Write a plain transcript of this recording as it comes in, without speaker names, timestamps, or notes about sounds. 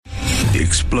the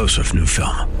explosive new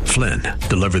film, Flynn,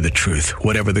 Deliver the Truth,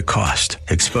 Whatever the Cost,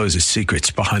 exposes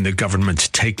secrets behind the government's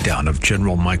takedown of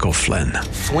General Michael Flynn.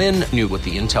 Flynn knew what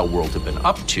the intel world had been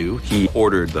up to. He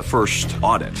ordered the first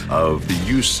audit of the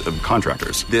use of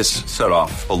contractors. This set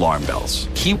off alarm bells.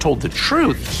 He told the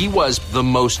truth. He was the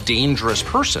most dangerous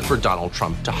person for Donald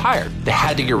Trump to hire. They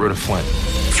had to get rid of Flynn.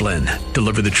 Flynn,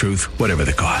 Deliver the Truth, Whatever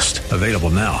the Cost. Available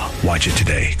now. Watch it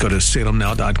today. Go to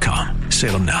salemnow.com.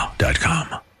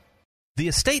 salemnow.com. The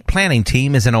estate planning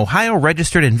team is an Ohio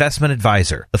registered investment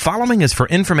advisor. The following is for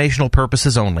informational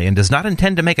purposes only and does not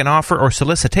intend to make an offer or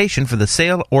solicitation for the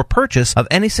sale or purchase of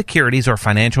any securities or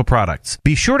financial products.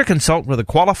 Be sure to consult with a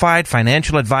qualified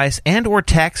financial advice and or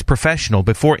tax professional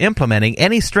before implementing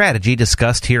any strategy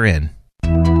discussed herein.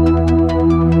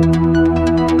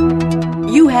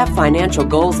 You have financial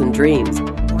goals and dreams.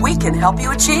 We can help you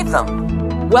achieve them.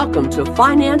 Welcome to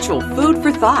Financial Food for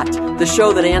Thought, the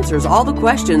show that answers all the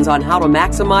questions on how to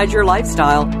maximize your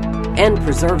lifestyle and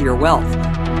preserve your wealth.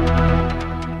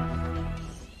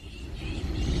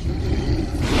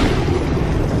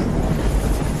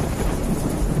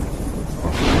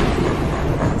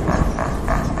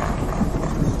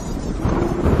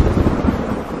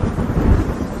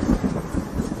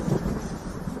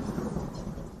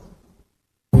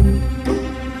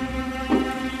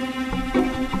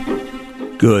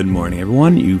 Good morning,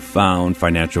 everyone. You found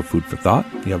Financial Food for Thought.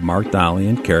 You have Mark Dolly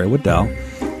and Carrie Waddell.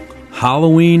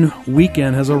 Halloween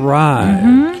weekend has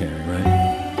arrived, Carrie,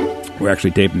 right? We're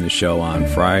actually taping the show on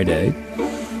Friday.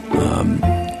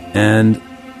 And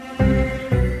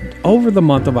over the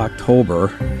month of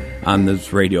October on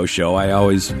this radio show, I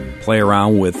always play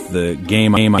around with the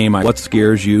game, what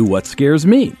scares you, what scares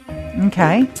me.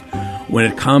 Okay. When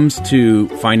it comes to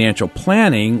financial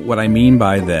planning, what I mean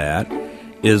by that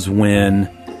is when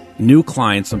new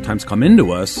clients sometimes come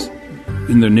into us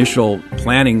in the initial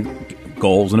planning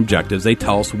goals and objectives, they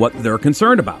tell us what they're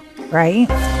concerned about. Right.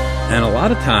 And a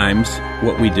lot of times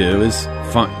what we do is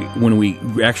when we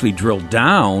actually drill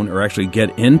down or actually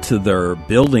get into their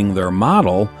building their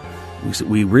model,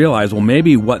 we realize, well,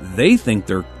 maybe what they think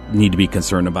they need to be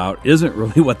concerned about isn't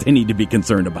really what they need to be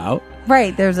concerned about.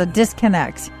 Right. There's a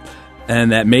disconnect.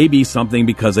 And that may be something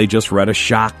because they just read a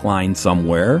shock line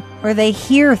somewhere. Or they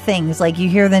hear things, like you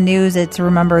hear the news, it's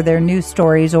remember their news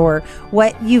stories, or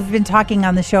what you've been talking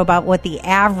on the show about what the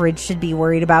average should be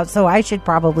worried about. So I should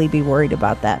probably be worried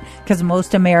about that because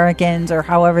most Americans, or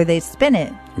however they spin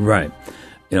it. Right.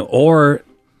 Or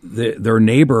their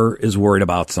neighbor is worried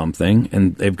about something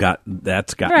and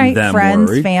that's gotten right. them Friends,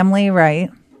 worried. family, right.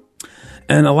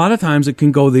 And a lot of times it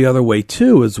can go the other way,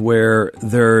 too, is where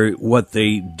what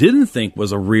they didn't think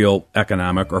was a real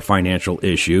economic or financial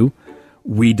issue,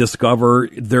 we discover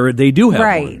they do have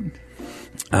one.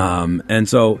 And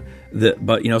so,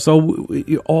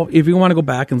 if you want to go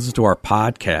back and listen to our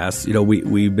podcasts,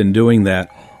 we've been doing that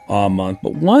all month.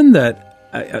 But one that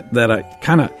I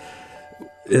kind of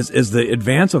is the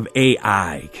advance of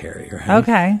AI, Carrie. Right?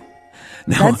 Okay.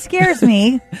 Now, that scares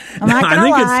me. I'm not gonna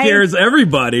lie. It scares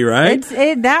everybody, right?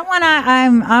 That one,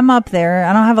 I'm up there.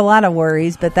 I don't have a lot of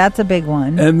worries, but that's a big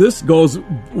one. And this goes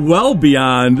well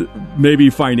beyond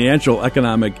maybe financial,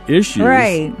 economic issues,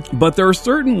 right? But there are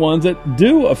certain ones that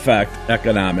do affect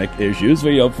economic issues.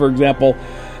 For example,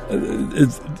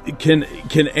 can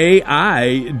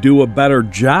AI do a better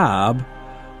job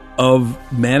of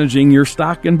managing your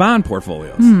stock and bond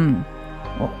portfolios?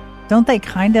 Don't they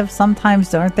kind of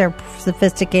sometimes, aren't there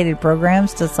sophisticated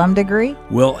programs to some degree?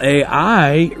 Will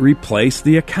AI replace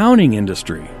the accounting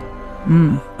industry?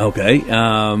 Okay,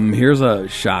 here's a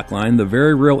shock line. The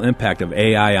very real impact of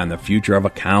AI on the future of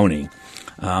accounting.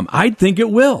 I think it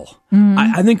will.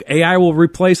 I think AI will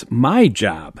replace my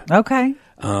job. Okay.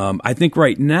 I think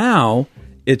right now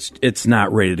it's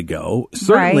not ready to go.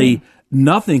 Certainly, right.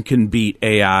 Nothing can beat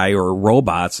AI or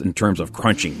robots in terms of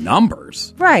crunching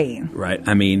numbers. Right. Right.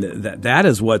 I mean, that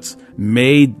is what's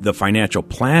made the financial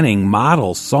planning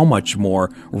model so much more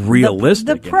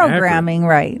realistic. The programming,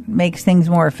 right, makes things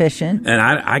more efficient. And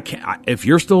I can't, if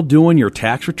you're still doing your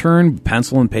tax return,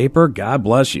 pencil and paper, God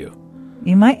bless you.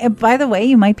 You might, by the way,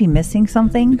 you might be missing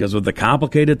something. Because with the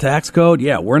complicated tax code,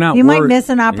 we're not. You might miss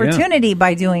an opportunity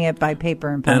by doing it by paper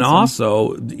and pencil. And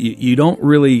also, you don't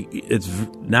really. It's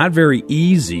not very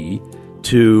easy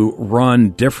to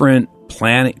run different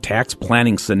tax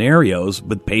planning scenarios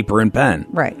with paper and pen.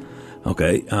 Right.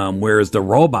 Okay. Whereas the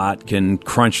robot can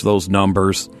crunch those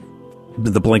numbers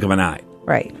with the blink of an eye.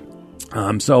 Right.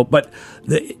 But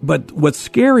what's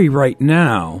scary right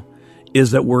now is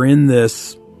that we're in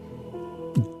this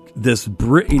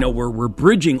we're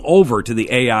bridging over to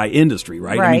the AI industry,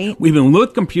 right? Right. I mean, we've been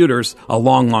with computers a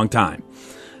long, long time,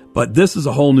 But this is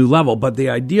a whole new level. But the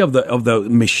idea of the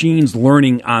machines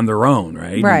learning on their own,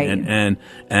 right? Right. And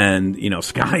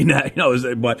Skynet,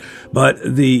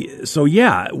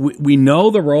 we know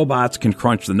the robots can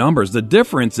crunch the numbers. The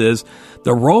difference is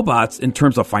the robots, in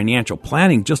terms of financial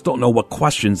planning, just don't know what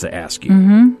questions to ask you.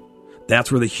 Mm-hmm.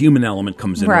 That's where the human element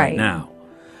comes in right now.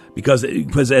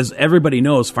 Because as everybody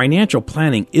knows, financial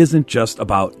planning isn't just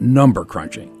about number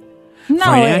crunching.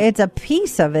 No, it's a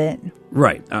piece of it.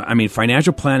 Right.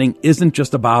 Financial planning isn't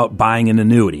just about buying an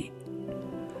annuity.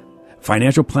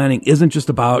 Financial planning isn't just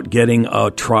about getting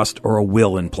a trust or a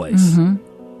will in place.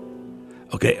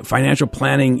 Mm-hmm. Okay. Financial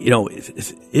planning,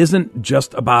 isn't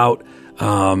just about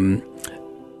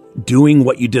doing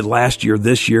what you did last year,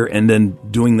 this year, and then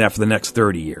doing that for the next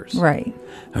 30 years. Right.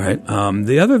 All right.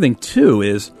 The other thing, too,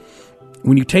 is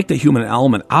when you take the human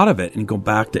element out of it and go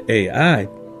back to AI,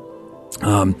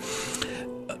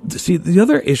 see, the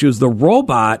other issue is the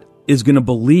robot is going to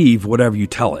believe whatever you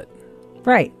tell it.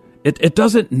 Right. It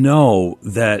doesn't know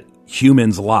that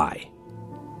humans lie.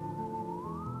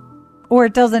 Or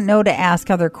it doesn't know to ask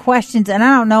other questions. And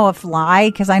I don't know if lie,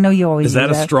 because I know you always Is that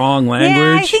use a strong language?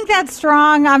 Yeah, I think that's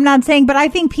strong. I'm not saying, but I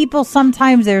think people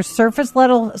sometimes there's surface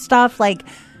level stuff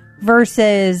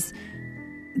versus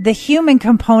the human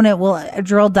component will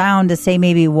drill down to say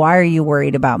maybe why are you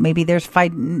worried about? Maybe there's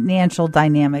financial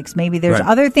dynamics. Maybe there's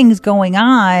other things going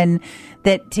on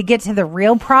that to get to the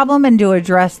real problem and to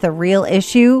address the real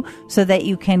issue so that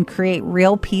you can create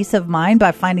real peace of mind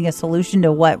by finding a solution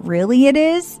to what really it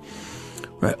is.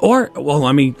 Right. Or,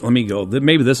 let me go.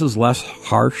 Maybe this is less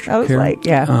harsh. I was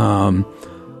Karen.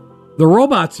 The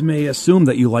robots may assume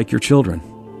that you like your children.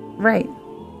 Right.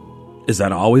 Is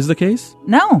that always the case?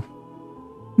 No.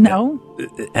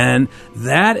 And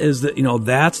that is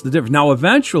that's the difference. Now,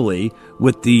 eventually,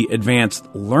 with the advanced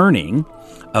learning,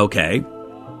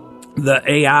 the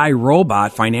AI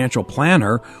robot financial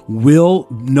planner will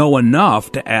know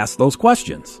enough to ask those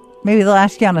questions. Maybe they'll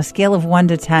ask you on a scale of 1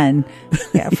 to 10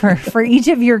 for each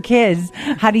of your kids.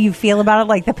 How do you feel about it?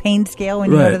 Like the pain scale when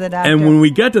you go to the doctor. And when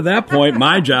we get to that point,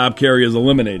 my job, Carrie, is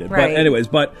eliminated. Right. But anyways,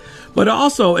 but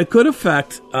also it could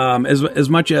affect as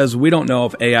much as we don't know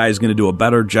if AI is going to do a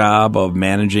better job of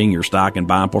managing your stock and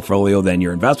bond portfolio than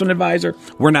your investment advisor.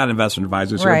 We're not investment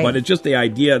advisors here, but it's just the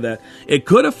idea that it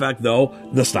could affect, though,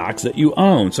 the stocks that you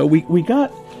own. So we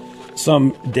got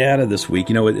some data this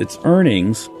week. It's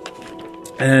earnings.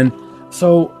 And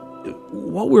so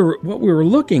what we were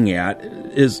looking at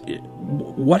is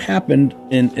what happened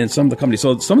in some of the companies.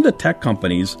 So some of the tech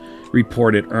companies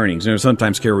reported earnings.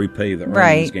 Sometimes, Carrie, we play the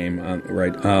earnings game.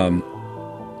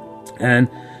 And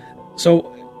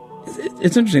so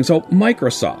it's interesting. So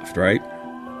Microsoft, right?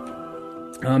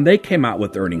 They came out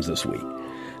with earnings this week.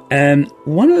 And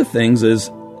one of the things is,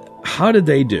 how did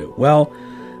they do? Well,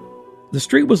 the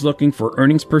street was looking for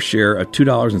earnings per share of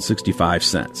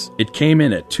 $2.65. It came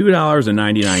in at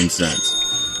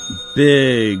 $2.99.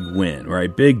 Big win,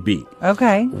 right? Big beat.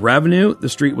 Okay. Revenue, the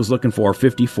street was looking for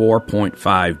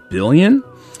 $54.5 billion.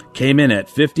 Came in at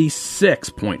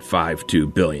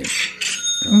 $56.52 billion.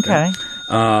 Okay.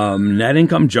 Net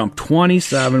income jumped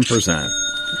 27%.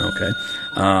 Okay.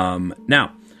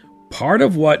 Now, part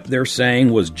of what they're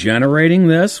saying was generating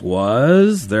this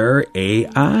was their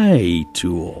AI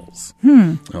tools.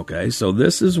 Okay, so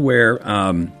this is where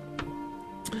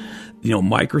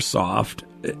Microsoft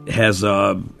has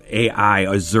a AI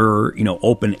Azure,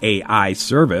 open AI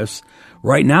service.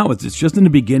 Right now, it's just in the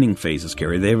beginning phases,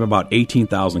 Carrie. They have about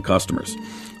 18,000 customers.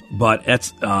 But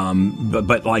it's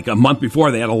but like a month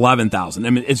before they had 11,000. I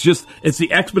mean, it's the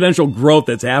exponential growth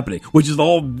that's happening, which is the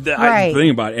whole thing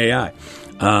about AI.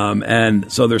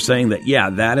 And so they're saying that,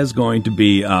 that is going to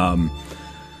be,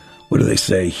 what do they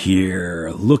say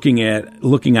here? Looking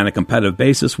on a competitive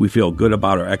basis, we feel good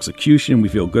about our execution, we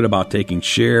feel good about taking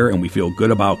share, and we feel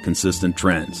good about consistent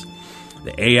trends.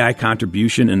 The AI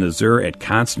contribution in Azure at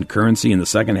constant currency in the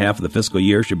second half of the fiscal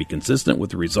year should be consistent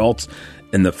with the results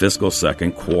in the fiscal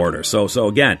second quarter. So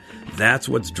again, that's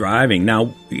what's driving.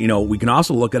 Now, we can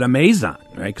also look at Amazon,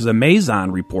 right? Because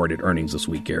Amazon reported earnings this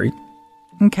week, Gary.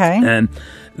 Okay. And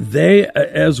they,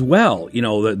 as well,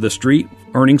 the street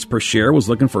earnings per share was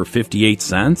looking for 58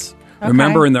 cents. Okay.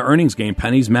 Remember, in the earnings game,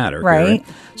 pennies matter. Right.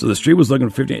 So the street was looking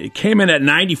for 58. It came in at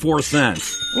 94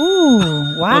 cents.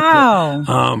 Ooh, wow.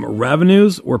 Okay.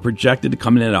 Revenues were projected to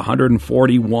come in at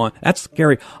 141. That's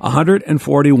scary.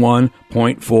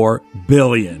 141.4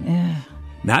 billion. Yeah.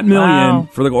 Not million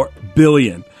for the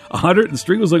billion. The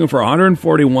street was looking for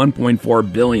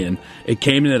 141.4 billion. It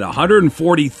came in at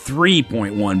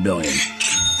 143.1 billion.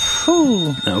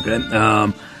 Ooh. Okay.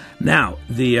 Now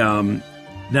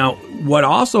Now, what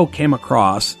also came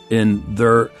across in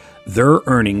their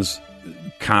earnings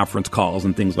conference calls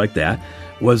and things like that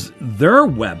was their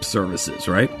web services,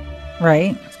 right?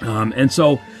 Right. And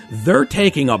so they're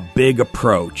taking a big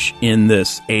approach in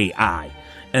this AI.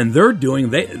 And they're doing,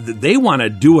 they want to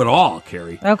do it all,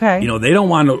 Carrie. Okay. They don't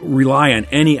want to rely on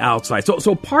any outside.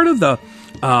 So part of the,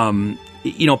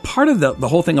 part of the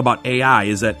whole thing about AI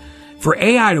is that for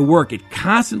AI to work, it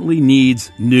constantly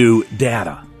needs new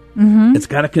data. Mm-hmm. It's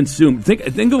got to consume. Think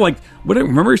of like,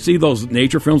 remember you see those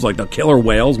nature films like the killer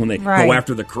whales when they go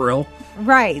after the krill?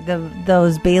 Right.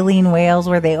 Those baleen whales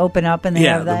where they open up and they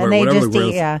have that, and they just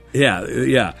eat.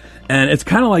 Yeah. And it's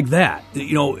kind of like that.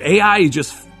 AI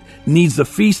just needs to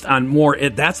feast on more.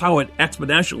 That's how it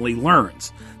exponentially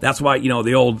learns. That's why,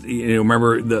 the old,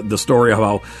 remember the story of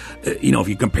how, if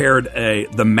you compared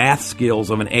the math skills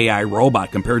of an AI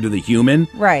robot compared to the human,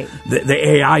 right? The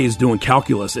AI is doing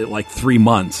calculus at like 3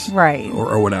 months, right,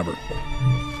 or whatever.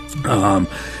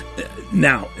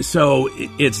 Now, so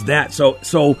it's that.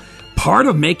 So part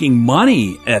of making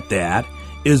money at that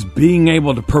is being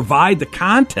able to provide the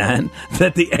content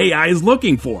that the AI is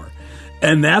looking for.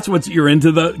 And that's what you're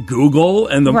into, the Google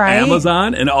and the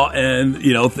Amazon and all, and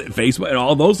Facebook and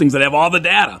all those things that have all the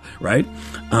data, right?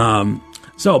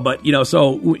 So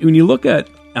when you look at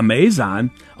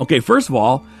Amazon, okay, first of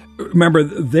all, remember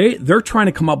they're trying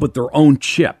to come up with their own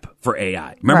chip for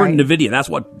AI. Remember NVIDIA? That's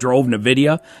what drove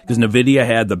NVIDIA, because NVIDIA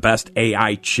had the best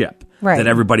AI chip that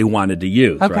everybody wanted to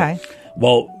use. Okay. Right?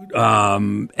 Well,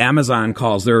 Amazon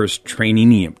calls theirs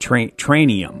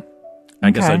Trainium. I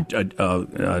guess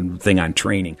a thing on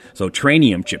training. So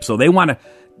Trainium chips. So they want to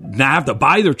not have to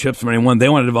buy their chips from anyone. They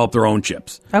want to develop their own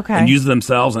chips. Okay. And use it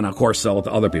themselves, and of course sell it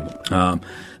to other people.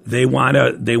 They want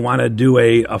to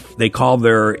do they call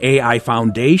their AI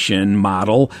foundation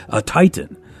model a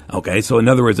Titan. Okay, so in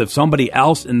other words, if somebody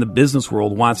else in the business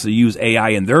world wants to use AI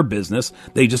in their business,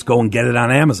 they just go and get it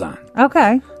on Amazon.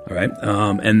 Okay. All right.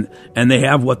 And they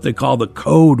have what they call the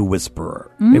Code Whisperer.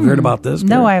 Have you heard about this?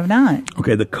 No, I have not.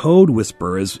 Okay, the Code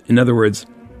Whisperer is, in other words,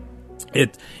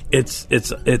 it's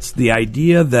the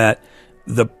idea that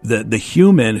the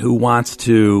human who wants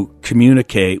to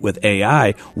communicate with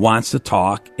AI wants to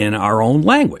talk in our own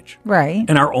language, right?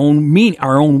 In our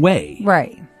own way,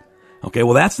 right? Okay,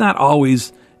 well, that's not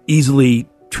always easily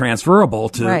transferable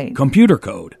to computer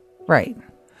code, right?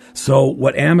 So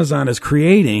what Amazon is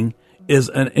creating is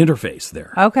an interface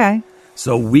there. Okay.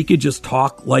 So we could just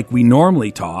talk like we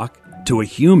normally talk to a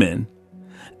human,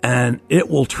 and it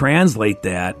will translate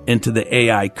that into the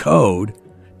AI code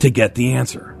to get the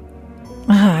answer.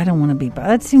 I don't want to be.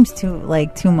 That seems too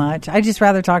much. I just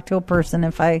rather talk to a person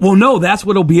if I. Well, no, that's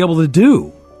what it'll be able to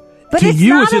do. But to it's you,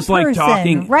 not it's just a person. Like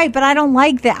talking, right? But I don't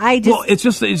like that. Well, it's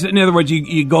in other words,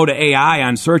 you go to AI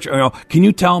on search. Can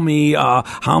you tell me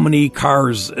how many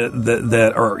cars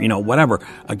that are whatever?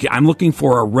 I'm looking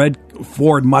for a red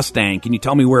Ford Mustang. Can you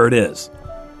tell me where it is?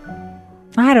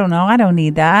 I don't know. I don't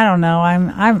need that. I don't know.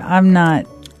 I'm not.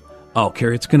 Oh,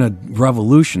 Carrie, it's going to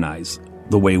revolutionize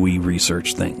the way we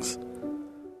research things.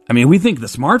 I mean, we think the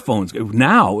smartphones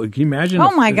now, can you imagine?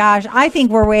 Oh my gosh. I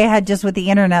think we're way ahead just with the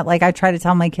internet. Like I try to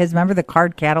tell my kids, remember the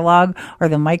card catalog or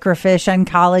the microfiche in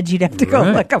college? You'd have to go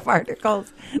look up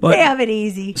articles. But, they have it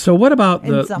easy. So what about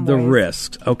the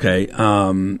risks? Okay.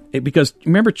 Because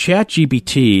remember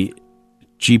GPT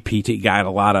got a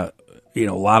lot of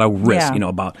risk,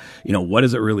 about, what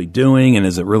is it really doing, and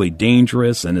is it really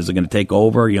dangerous, and is it going to take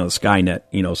over, the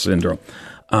Skynet, syndrome.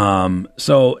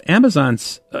 So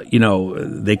Amazon's,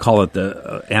 they call it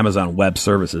the Amazon Web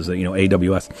Services,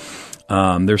 AWS.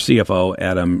 Their CFO,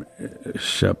 Adam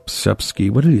Shepsky,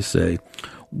 what did he say?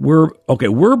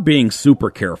 We're being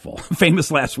super careful. Famous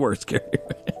last words, Gary.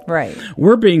 Right.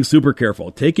 We're being super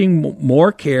careful, taking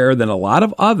more care than a lot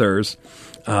of others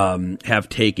have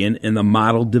taken in the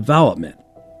model development.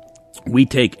 We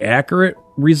take accurate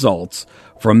results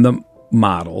from the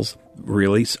models.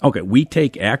 We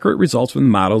take accurate results from the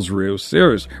models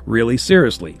really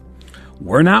seriously.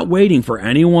 We're not waiting for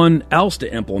anyone else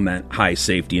to implement high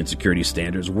safety and security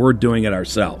standards. We're doing it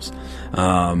ourselves.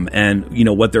 And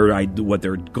what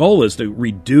their goal is to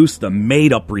reduce the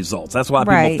made up results. That's why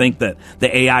people think that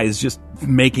the AI is just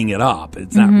making it up.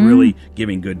 It's not really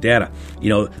giving good data.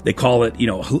 They call it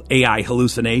AI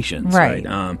hallucinations, right?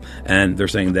 And they're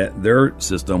saying that their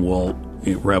system will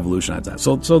revolutionize that.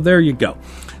 So there you go.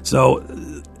 So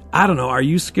I don't know. Are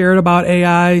you scared about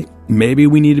AI? maybe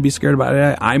we need to be scared about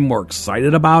it. I'm more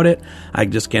excited about it. I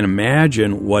just can't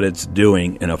imagine what it's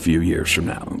doing in a few years from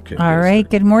now. Okay. All right.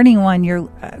 Good morning,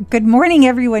 good morning,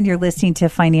 everyone. You're listening to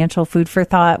Financial Food for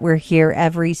Thought. We're here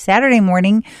every Saturday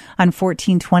morning on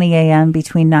 1420 a.m.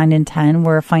 between 9 and 10.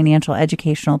 We're a financial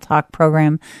educational talk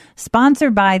program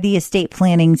sponsored by the Estate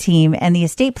Planning Team. And the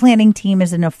Estate Planning Team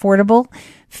is an affordable,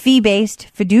 fee-based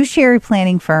fiduciary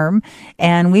planning firm,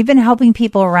 and we've been helping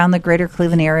people around the greater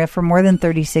Cleveland area for more than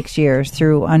 36 years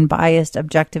through unbiased,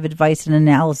 objective advice and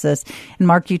analysis. And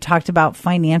Mark, you talked about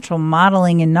financial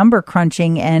modeling and number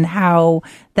crunching and how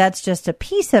that's just a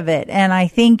piece of it. And I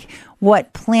think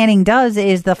what planning does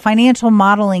is the financial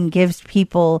modeling gives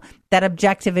people that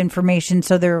objective information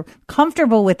so they're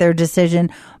comfortable with their decision.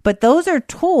 But those are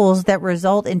tools that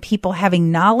result in people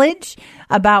having knowledge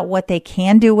about what they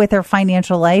can do with their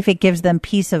financial life. It gives them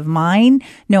peace of mind,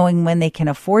 knowing when they can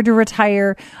afford to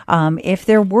retire. If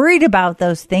they're worried about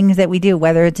those things that we do,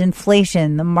 whether it's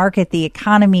inflation, the market, the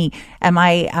economy, am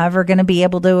I ever going to be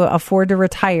able to afford to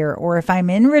retire? Or if I'm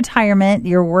in retirement,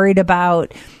 you're worried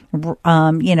about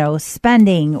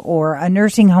spending or a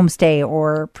nursing home stay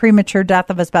or premature death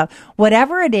of a spouse,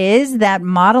 whatever it is, that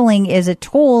modeling is a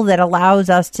tool that allows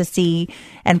us to see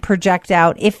and project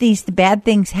out if these bad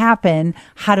things happen,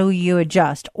 how do you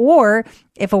adjust? Or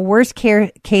if a worst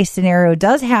case scenario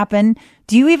does happen,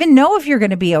 do you even know if you're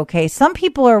going to be okay? Some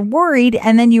people are worried,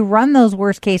 and then you run those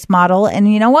worst case model,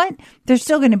 and you know what? They're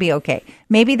still going to be okay.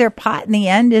 Maybe their pot in the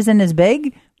end isn't as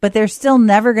big, but they're still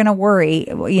never going to worry,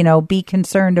 be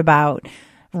concerned about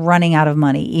running out of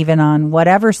money, even on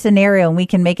whatever scenario, and we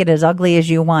can make it as ugly as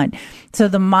you want. So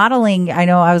the modeling,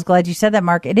 I was glad you said that,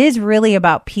 Mark. It is really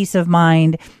about peace of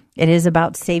mind. It is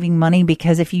about saving money,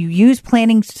 because if you use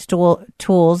planning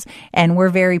tools and we're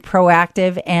very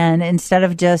proactive, and instead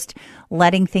of just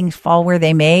letting things fall where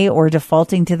they may or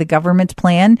defaulting to the government's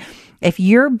plan, if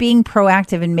you're being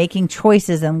proactive and making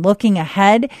choices and looking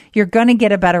ahead, you're going to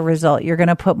get a better result. You're going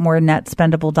to put more net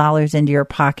spendable dollars into your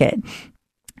pocket.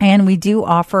 And we do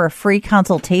offer a free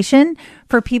consultation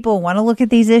for people who want to look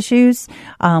at these issues,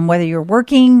 whether you're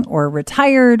working or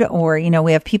retired, or,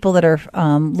 we have people that are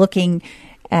looking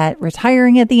at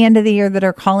retiring at the end of the year that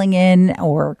are calling in,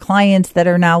 or clients that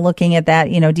are now looking at that.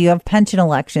 Do you have pension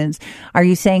elections? Are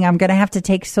you saying I'm going to have to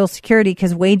take Social Security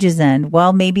because wages end?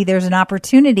 Well, maybe there's an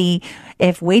opportunity,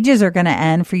 if wages are going to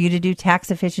end, for you to do tax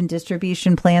efficient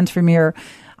distribution plans from your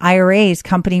IRAs,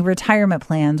 company retirement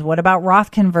plans. What about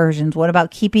Roth conversions? What about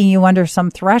keeping you under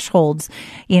some thresholds,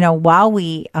 while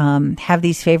we have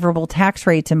these favorable tax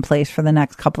rates in place for the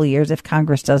next couple of years if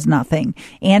Congress does nothing?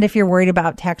 And if you're worried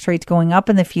about tax rates going up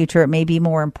in the future, it may be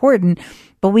more important.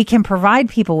 But we can provide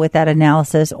people with that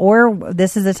analysis. Or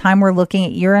this is a time we're looking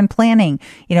at year-end planning,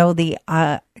 the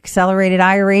accelerated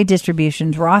IRA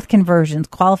distributions, Roth conversions,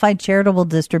 qualified charitable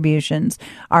distributions.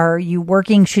 Are you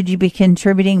working? Should you be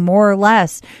contributing more or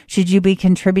less? Should you be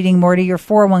contributing more to your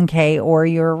 401k or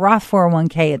your Roth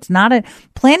 401k?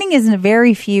 Planning isn't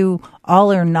very few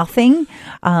all or nothing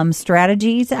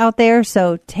strategies out there.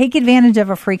 So take advantage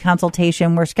of a free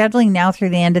consultation. We're scheduling now through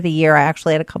the end of the year. I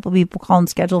actually had a couple of people call and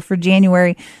schedule for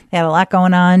January. They had a lot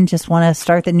going on. Just want to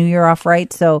start the new year off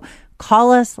right. So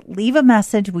call us, leave a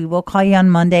message. We will call you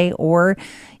on Monday, or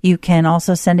you can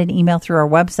also send an email through our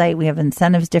website. We have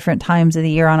incentives different times of the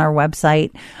year on our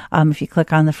website. If you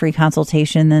click on the free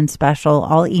consultation, then special,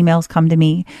 all emails come to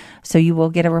me. So you will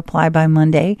get a reply by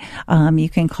Monday. You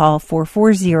can call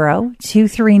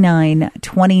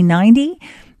 440-239-2090.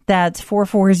 That's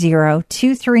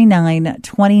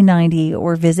 440-239-2090,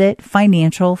 or visit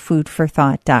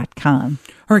financialfoodforthought.com.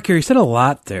 All right, Carrie, you said a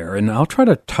lot there, and I'll try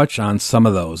to touch on some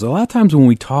of those. A lot of times when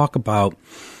we talk about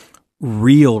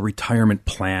real retirement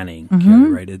planning, Carrie,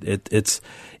 right, it's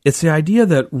the idea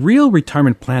that real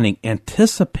retirement planning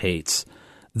anticipates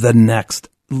the next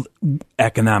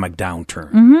economic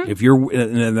downturn. If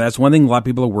and that's one thing a lot of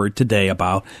people are worried today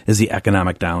about, is the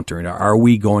economic downturn. Are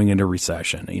we going into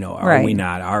recession? Are we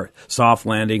not? Our soft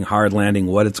landing, hard landing,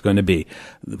 what it's going to be?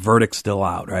 The verdict's still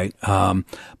out, right?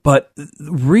 But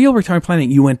real retirement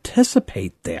planning, you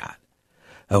anticipate that.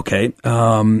 Okay.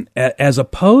 As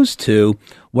opposed to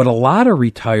what a lot of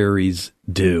retirees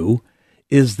do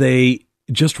is they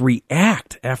just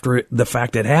react after the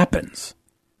fact it happens.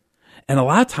 And a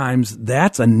lot of times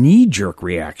that's a knee-jerk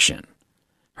reaction,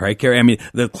 Right, Carrie. I mean,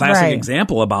 the classic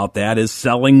example about that is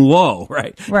selling low,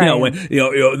 right? Right. You know, when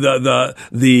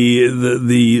the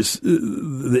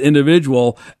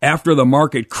individual, after the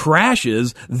market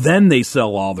crashes, then they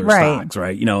sell all their stocks,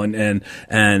 right? You know, and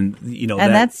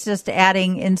that's just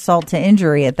adding insult to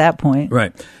injury at that point,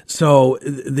 right? So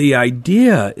the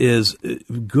idea is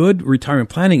good retirement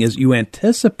planning is you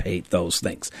anticipate those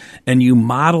things and you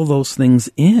model those things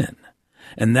in.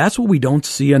 And that's what we don't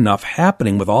see enough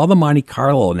happening with all the Monte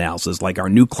Carlo analysis like our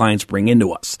new clients bring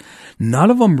into us.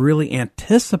 None of them really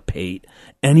anticipate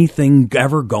anything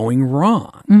ever going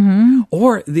wrong. Mm-hmm.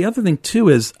 Or the other thing too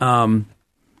is, the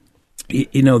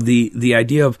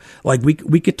idea of like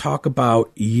we could talk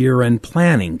about year-end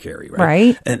planning, Carrie,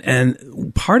 right?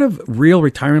 And part of real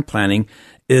retirement planning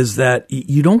is that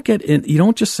you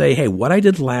don't just say, hey, what I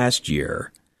did last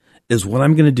year is what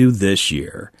I'm going to do this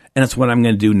year. And it's what I'm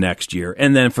going to do next year.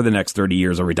 And then for the next 30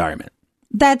 years of retirement.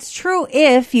 That's true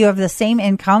if you have the same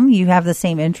income, you have the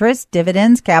same interest,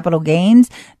 dividends, capital gains,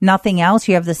 nothing else.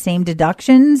 You have the same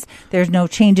deductions. There's no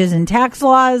changes in tax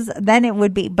laws. Then it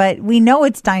would be, but we know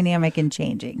it's dynamic and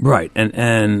changing. Right.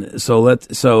 And so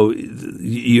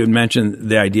you had mentioned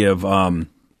the idea of,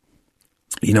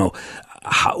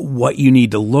 what you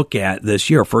need to look at this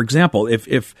year. For example,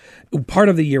 if part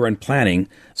of the year-end planning,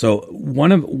 so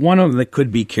one of them that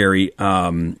could be, Carrie,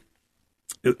 you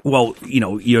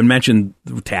had mentioned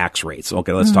tax rates.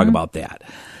 Okay, let's talk about that.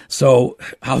 So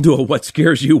I'll do a what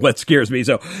scares you, what scares me.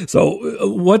 So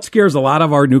what scares a lot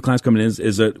of our new clients coming in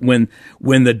is that when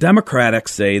the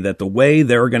Democrats say that the way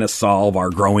they're going to solve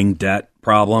our growing debt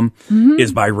problem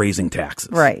is by raising taxes.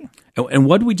 Right. And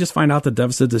what did we just find out? The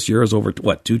deficit this year is over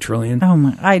 $2 trillion. Oh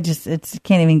my! It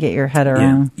can't even get your head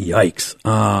around. Yeah, yikes!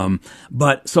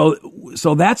 But so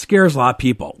that scares a lot of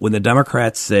people when the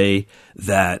Democrats say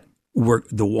that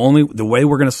the way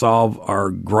we're going to solve our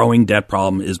growing debt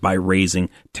problem is by raising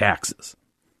taxes.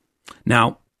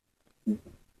 Now,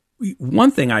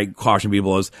 one thing I caution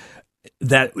people is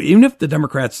that even if the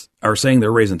Democrats are saying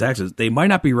they're raising taxes, they might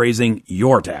not be raising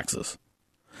your taxes.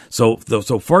 So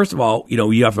first of all,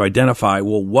 you have to identify,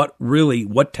 well,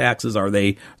 what taxes are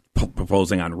they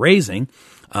proposing on raising?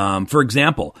 For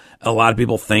example, a lot of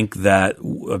people think that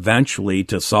eventually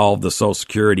to solve the Social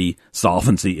Security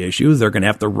solvency issue, they're going to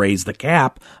have to raise the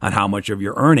cap on how much of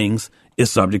your earnings is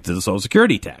subject to the Social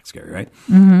Security tax, right?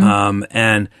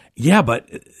 Mm-hmm. But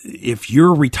if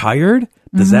you're retired,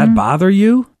 does that bother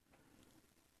you?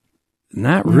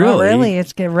 Not really. Not really.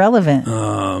 It's irrelevant.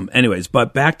 Anyways,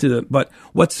 but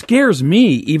what scares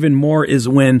me even more is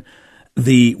when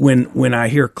I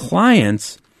hear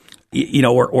clients,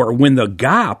 or when the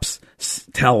GOPs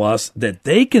tell us that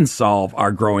they can solve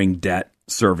our growing debt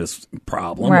service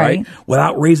problem, right?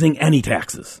 Without raising any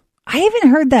taxes. I haven't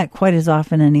heard that quite as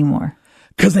often anymore.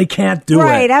 Because they can't do it.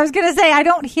 Right. I was going to say, I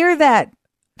don't hear that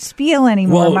spiel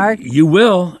anymore, Mark. You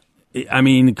will. I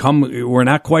mean, we're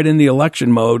not quite in the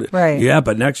election mode. Right. Yeah,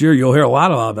 but next year you'll hear a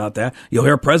lot about that. You'll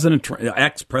hear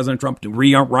ex-President Trump,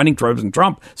 running President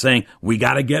Trump saying, we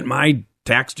got to get my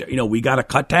tax, we got to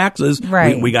cut taxes.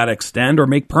 Right. We got to extend or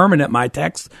make permanent my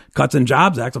Tax Cuts and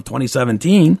Jobs Act of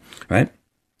 2017. Right.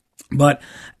 But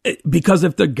because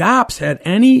if the GOPs had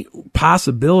any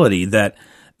possibility that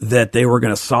they were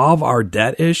going to solve our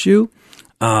debt issue,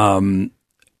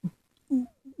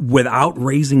 without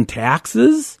raising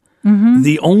taxes,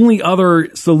 the only other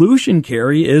solution,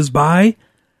 Carrie, is by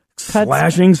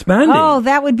slashing spending. Oh,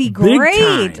 that would be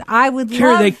great. I would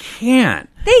Carrie, they can't.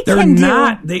 They're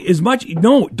not.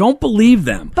 Don't believe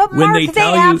them. But when Mark, they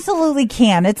absolutely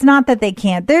can. It's not that they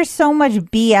can't. There's so much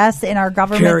BS in our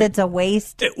government, Carrie, that's a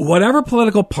waste. Whatever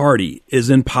political party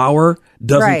is in power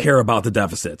doesn't care about the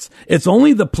deficits. It's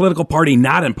only the political party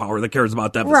not in power that cares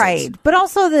about deficits. Right. But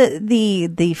also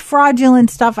the fraudulent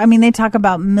stuff. I mean, they talk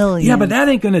about millions. Yeah, but that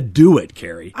ain't going to do it,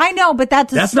 Carrie. I know, but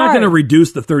that's not going to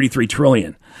reduce the $33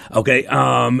 trillion. Okay.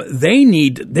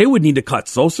 They would need to cut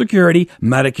Social Security,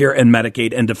 Medicare, and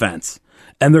Medicaid and defense.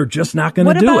 And they're just not going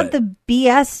to do it. What about the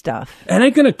BS stuff? That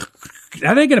ain't going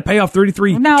to pay off $33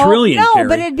 trillion, No, Carrie.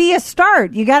 but it'd be a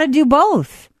start. You got to do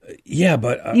both. Yeah,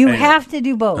 but you have to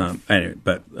do both.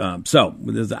 So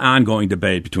there's an ongoing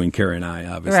debate between Carrie and I,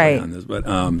 obviously, on this. But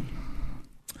I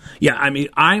mean,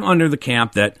 I'm under the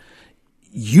camp that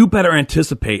you better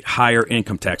anticipate higher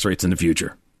income tax rates in the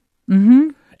future,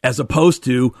 as opposed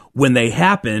to when they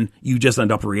happen, you just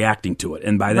end up reacting to it,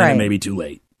 and by then it may be too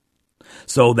late.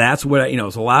 So that's what,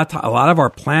 so a lot of our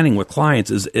planning with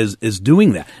clients is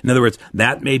doing that. In other words,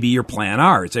 that may be your plan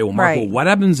R. Say, well, Mark, Right. well, what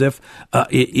happens if,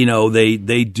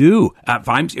 they do,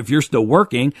 if you're still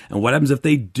working, and what happens if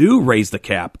they do raise the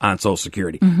cap on Social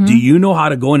Security? Mm-hmm. Do you know how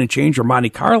to go in and change your Monte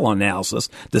Carlo analysis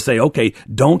to say, okay,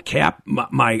 don't cap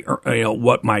what my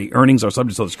earnings are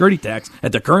subject to Social Security tax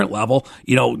at the current level,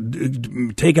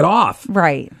 take it off.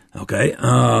 Right. Okay.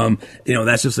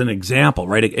 That's just an example,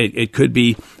 right? It could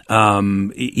be,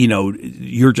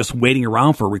 you're just waiting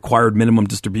around for required minimum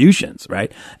distributions,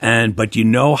 right? But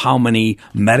how many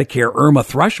Medicare IRMA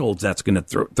thresholds that's going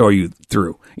to throw you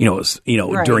through,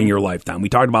 Right. during your lifetime. We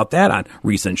talked about that on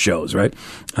recent shows, right?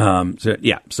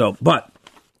 But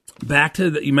back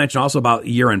to you mentioned also about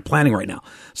year-end planning right now.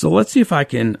 So let's see if I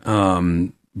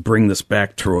can, bring this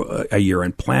back to a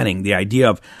year-end planning, the idea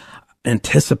of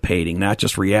anticipating, not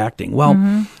just reacting.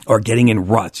 Well, or getting in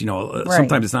ruts.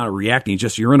 Sometimes it's not a reacting, it's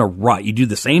just you're in a rut. You do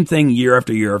the same thing year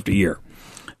after year after year.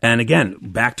 And again,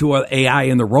 back to AI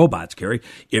and the robots, Carrie.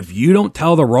 If you don't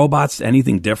tell the robots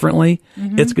anything differently,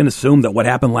 it's going to assume that what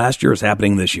happened last year is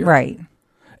happening this year. Right.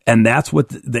 And that's what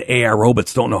the AI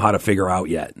robots don't know how to figure out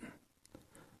yet.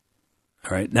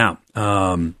 All right. Now,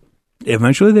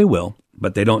 eventually they will,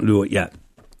 but they don't do it yet.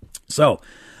 So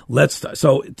maybe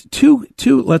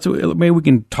we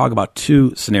can talk about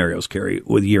two scenarios, Carrie,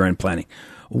 with year-end planning.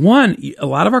 One, a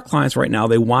lot of our clients right now,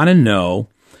 they want to know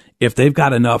if they've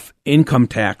got enough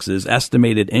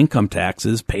estimated income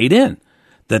taxes paid in,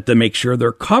 that to make sure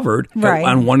they're covered Right.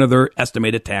 on one of their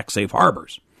estimated tax safe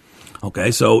harbors.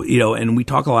 Okay, so and we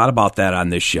talk a lot about that on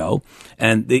this show,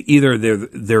 and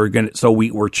they're going to. So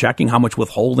we're checking how much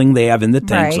withholding they have in the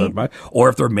tank, Right. or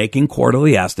if they're making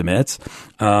quarterly estimates.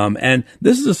 And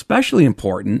this is especially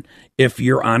important if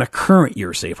you're on a current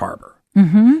year safe harbor.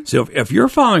 Mm-hmm. So if you're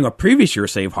following a previous year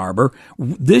safe harbor,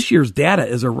 this year's data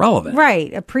is irrelevant.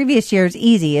 Right. A previous year is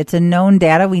easy. It's a known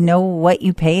data. We know what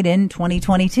you paid in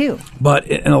 2022. But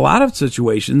in a lot of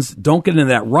situations, don't get into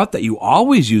that rut that you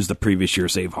always use the previous year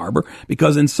safe harbor,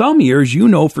 because in some years,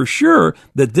 for sure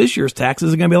that this year's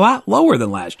taxes are going to be a lot lower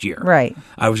than last year. Right.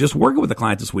 I was just working with a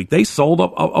client this week. They sold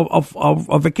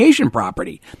a vacation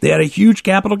property. They had a huge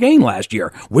capital gain last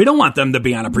year. We don't want them to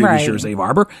be on a previous Right. year safe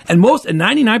harbor. And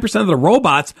 99% of the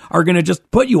robots are going to just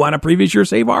put you on a previous year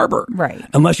safe harbor. Right.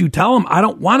 Unless you tell them, I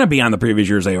don't want to be on the previous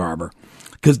year safe harbor,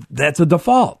 because that's a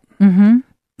default. Mm-hmm.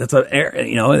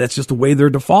 That's just the way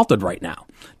they're defaulted right now.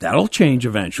 That'll change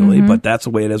eventually, but that's the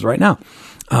way it is right now.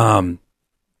 All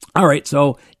right.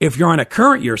 So if you're on a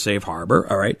current year safe harbor,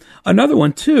 all right. Another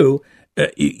one too,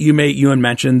 you had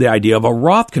mentioned the idea of a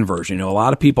Roth conversion. A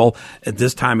lot of people at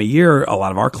this time of year, a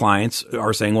lot of our clients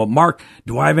are saying, well, Mark,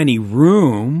 do I have any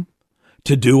room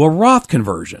to do a Roth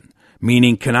conversion?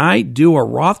 Meaning, can I do a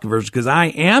Roth conversion? Because I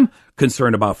am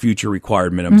concerned about future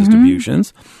required minimum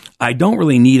distributions. I don't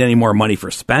really need any more money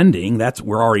for spending.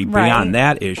 We're already beyond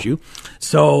that issue.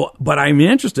 So, but I'm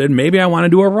interested. Maybe I want to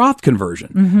do a Roth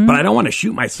conversion, but I don't want to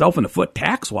shoot myself in the foot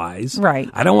tax wise. Right.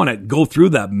 I don't want to go through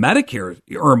the Medicare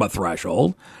IRMA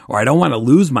threshold, or I don't want to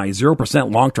lose my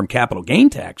 0% long-term capital gain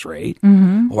tax rate,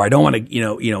 or I don't want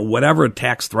to, whatever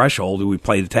tax threshold. We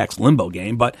play the tax limbo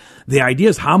game, but the idea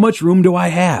is, how much room do I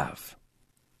have?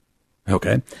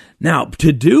 Okay. Now,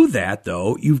 to do that,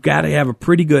 though, you've got to have a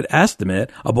pretty good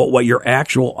estimate about what your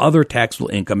actual other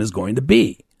taxable income is going to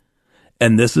be.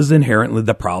 And this is inherently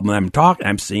the problem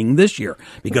I'm seeing this year.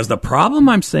 Because the problem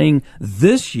I'm seeing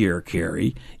this year,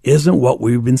 Carrie, isn't what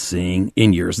we've been seeing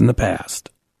in years in the past.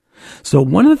 So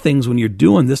one of the things when you're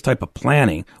doing this type of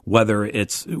planning, whether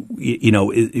it's,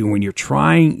 when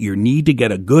you need to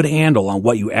get a good handle on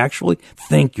what you actually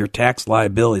think your tax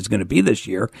liability is going to be this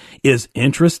year, is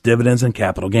interest, dividends, and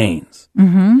capital gains.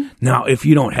 Mm-hmm. Now, if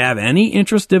you don't have any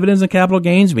interest, dividends, and capital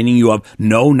gains, meaning you have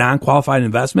no non-qualified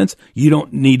investments, you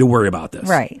don't need to worry about this.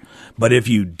 Right. But if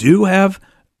you do have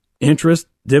interest,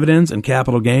 dividends, and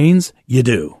capital gains, you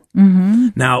do. Mm-hmm.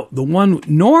 Now, the one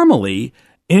normally,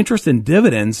 interest and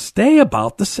dividends stay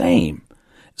about the same.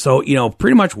 So,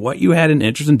 pretty much what you had in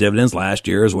interest and dividends last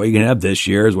year is what you're going to have this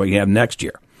year, is what you have next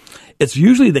year. It's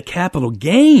usually the capital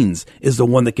gains is the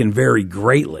one that can vary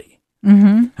greatly.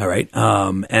 Mm-hmm. All right.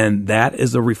 And that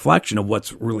is a reflection of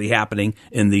what's really happening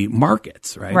in the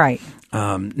markets, right? Right.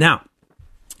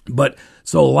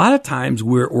 So a lot of times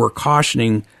we're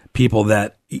cautioning people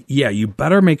that, you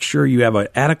better make sure you have an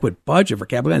adequate budget for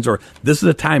capital gains, or this is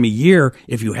a time of year,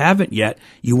 if you haven't yet,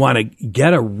 you want to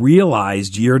get a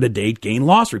realized year-to-date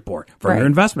gain-loss report from your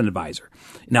investment advisor.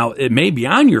 Now, it may be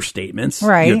on your statements.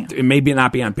 Right. It may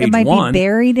not be on page it might one. Be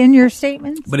buried in your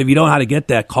statements. But if you don't know how to get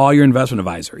that, call your investment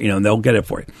advisor, and they'll get it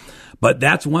for you. But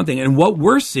that's one thing. And what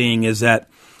we're seeing is that,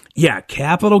 Yeah,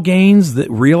 capital gains,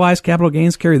 the realized capital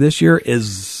gains carry this year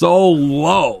is so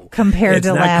low compared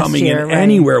to last year. It's not coming in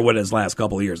anywhere with its last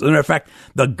couple of years. And in fact,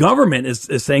 the government is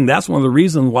saying that's one of the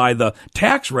reasons why the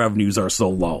tax revenues are so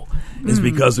low is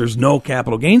because there's no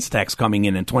capital gains tax coming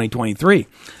in 2023.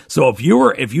 So if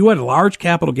you had large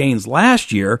capital gains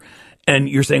last year, and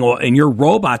you're saying, well, and your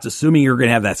robot's assuming you're going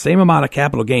to have that same amount of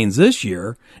capital gains this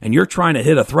year, and you're trying to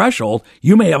hit a threshold,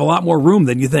 you may have a lot more room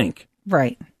than you think.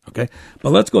 Right. Okay.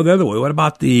 But let's go the other way. What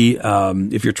about the,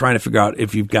 if you're trying to figure out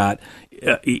if you've got,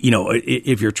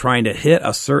 if you're trying to hit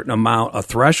a certain amount, a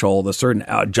threshold, a certain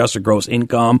adjusted gross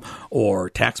income or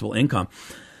taxable income,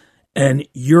 and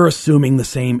you're assuming the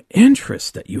same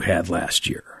interest that you had last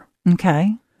year.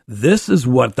 Okay. This is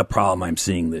what the problem I'm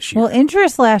seeing this year. Well,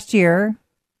 interest last year,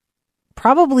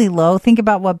 probably low. Think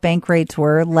about what bank rates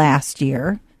were last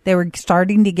year. They were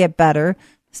starting to get better.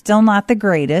 Still not the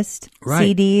greatest.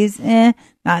 Right. CDs,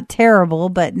 not terrible,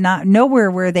 but not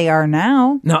nowhere where they are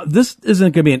now. Now, this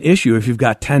isn't going to be an issue if you've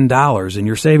got $10 in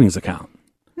your savings account.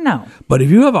 No. But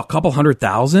if you have a couple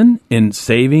 $100,000 in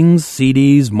savings,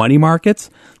 CDs, money markets,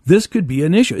 this could be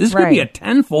an issue. This could be a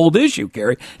tenfold issue,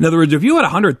 Carrie. In other words, if you had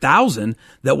 $100,000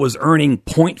 that was earning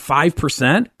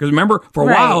 0.5%, because remember, for a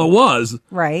while it was.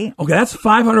 Right. Okay, that's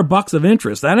 $500 of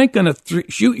interest. That ain't going to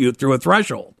shoot you through a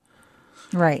threshold.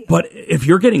 Right. But if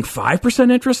you're getting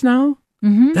 5% interest now,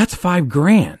 that's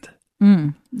 $5,000.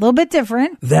 A little bit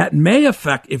different. That may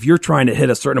affect if you're trying to hit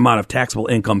a certain amount of taxable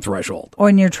income threshold. Or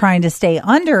when you're trying to stay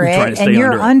under it, and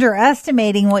you're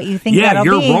underestimating what you think that'll be.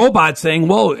 Yeah, your robot saying,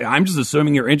 well, I'm just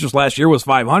assuming your interest last year was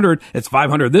 $500. It's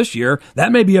 $500 this year.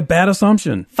 That may be a bad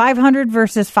assumption. $500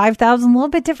 versus $5,000, a little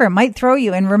bit different. Might throw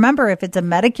you. And remember, if it's a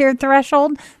Medicare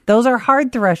threshold, those are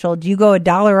hard thresholds. You go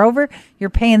 $1 over, you're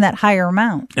paying that higher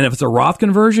amount. And if it's a Roth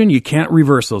conversion, you can't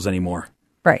reverse those anymore.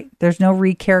 Right. There's no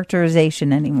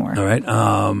recharacterization anymore. All right.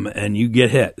 And you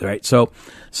get hit. Right. So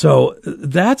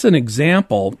that's an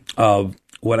example of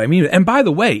what I mean. And by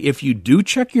the way, if you do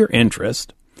check your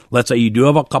interest, let's say you do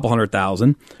have a couple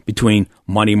 $100,000 between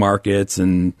money markets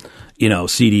and,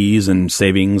 CDs and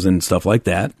savings and stuff like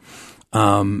that.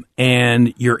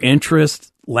 And your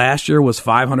interest last year was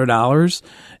 $500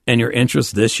 and your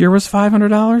interest this year was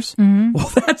 $500.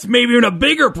 Well, that's maybe even a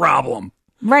bigger problem.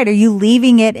 Right. Are you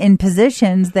leaving it in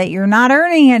positions that you're not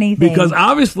earning anything? Because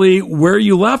obviously where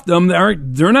you left them,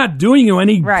 they're not doing you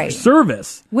any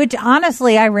service. Which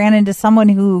honestly, I ran into someone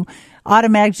who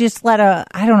automatically just let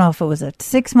I don't know if it was a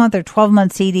 6-month or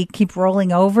 12-month CD keep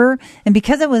rolling over. And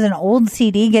because it was an old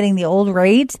CD getting the old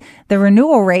rates, the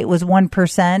renewal rate was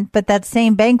 1%. But that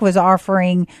same bank was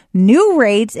offering new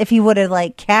rates if he would have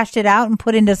cashed it out and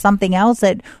put into something else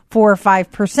at 4 or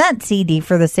 5% CD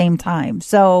for the same time.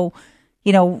 So,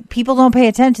 people don't pay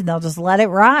attention. They'll just let it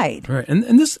ride. Right.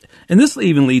 And this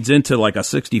even leads into like a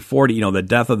 60-40, the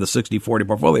death of the 60-40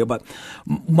 portfolio. But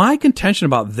my contention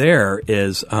about there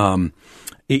is, a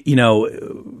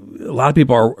lot of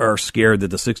people are scared that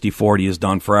the 60-40 is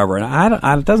done forever.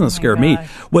 And it doesn't scare me.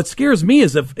 What scares me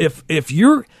is if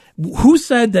you're, who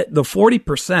said that the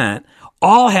 40%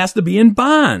 all has to be in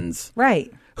bonds?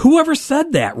 Right. Whoever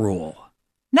said that rule?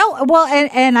 No, well,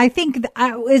 and I think,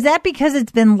 is that because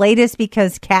it's been latest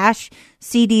because cash,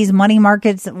 CDs, money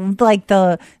markets, like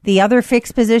the other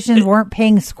fixed positions weren't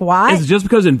paying squat? Is it just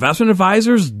because investment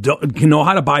advisors can know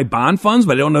how to buy bond funds,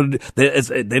 but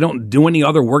they don't do any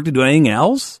other work to do anything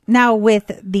else? Now,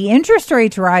 with the interest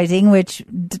rates rising, which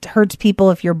hurts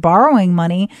people if you're borrowing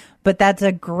money, but that's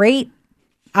a great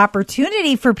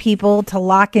opportunity for people to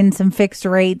lock in some fixed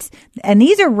rates. And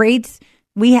these are rates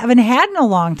we haven't had in a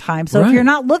long time. So if you're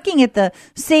not looking at the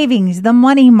savings, the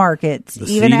money markets,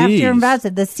 even after you're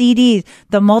invested, the CDs,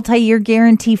 the multi-year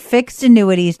guarantee fixed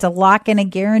annuities to lock in a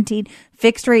guaranteed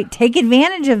fixed rate, take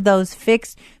advantage of those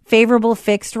favorable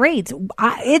fixed rates.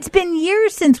 It's been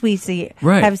years since we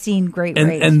have seen great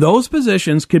rates. And those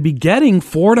positions could be getting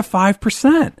 4 to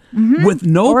 5% with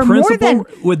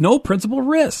no principal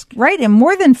risk. Right. And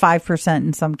more than 5%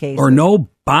 in some cases. Or no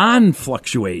bond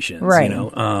fluctuations. Right.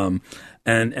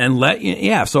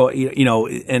 So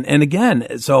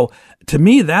again, so to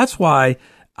me, that's why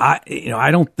I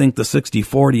don't think the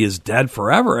 60-40 is dead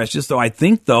forever. It's just though I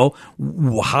think how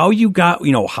you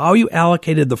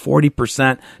allocated the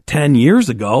 40% 10 years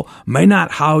ago may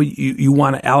not how you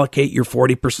want to allocate your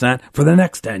 40% for the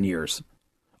next 10 years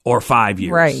or 5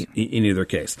 years. Right. In either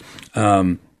case.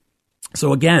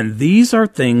 So again, these are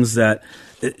things that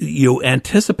you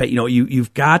anticipate.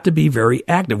 You've got to be very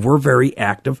active. We're very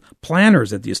active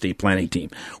planners at the estate planning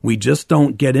team. We just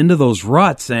don't get into those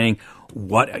ruts saying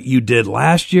what you did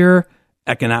last year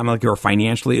economically or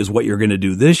financially is what you're going to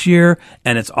do this year,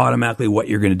 and it's automatically what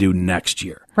you're going to do next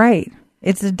year. Right.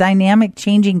 It's a dynamic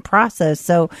changing process.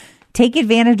 So take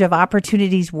advantage of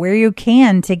opportunities where you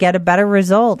can to get a better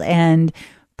result and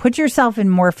put yourself in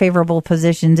more favorable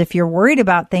positions. If you're worried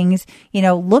about things,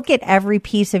 look at every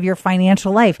piece of your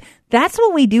financial life. That's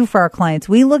what we do for our clients.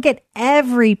 We look at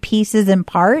every pieces and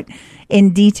part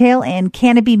in detail, and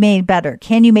can it be made better?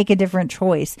 Can you make a different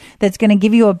choice that's going to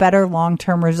give you a better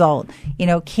long-term result?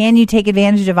 Can you take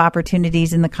advantage of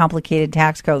opportunities in the complicated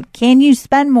tax code? Can you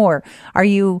spend more? Are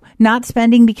you not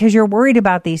spending because you're worried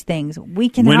about these things? We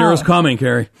can help. Winter is coming,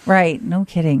 Carrie. Right. No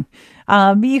kidding.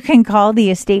 You can call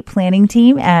the estate planning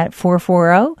team at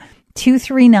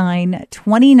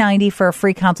 440-239-2090 for a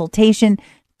free consultation.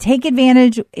 Take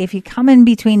advantage. If you come in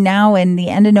between now and the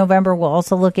end of November, we'll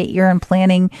also look at year-end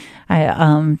planning.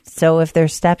 So if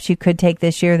there's steps you could take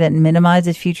this year that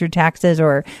minimizes future taxes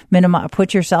or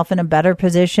put yourself in a better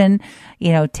position,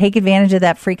 take advantage of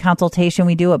that free consultation.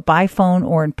 We do it by phone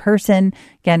or in person.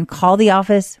 Again, call the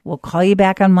office. We'll call you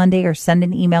back on Monday or send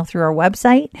an email through our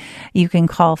website. You can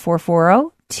call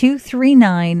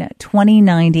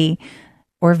 440-239-2090.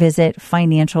 or visit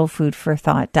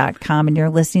financialfoodforthought.com. And you're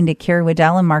listening to Carrie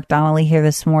Waddell and Mark Donnelly here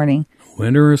this morning.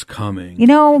 Winter is coming.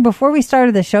 Before we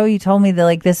started the show, you told me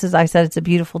that I said, it's a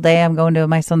beautiful day. I'm going to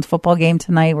my son's football game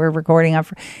tonight. We're recording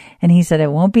and he said,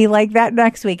 it won't be like that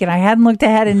next week. And I hadn't looked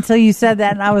ahead until you said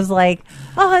that. And I was like,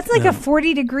 oh, it's like a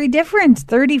 40-degree difference,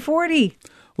 30, 40.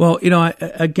 Well,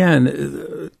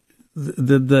 again,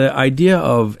 the idea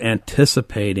of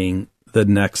anticipating the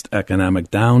next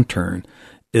economic downturn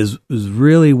is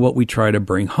really what we try to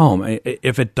bring home.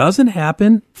 If it doesn't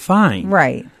happen, fine.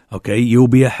 Right. Okay, you'll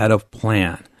be ahead of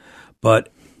plan. But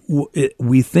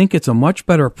we think it's a much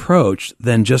better approach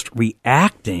than just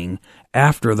reacting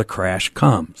after the crash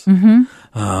comes.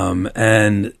 Mm-hmm.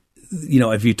 And,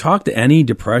 if you talk to any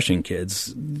depression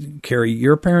kids, Carrie,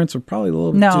 your parents are probably a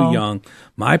little bit too young.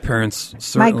 My parents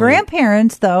certainly. My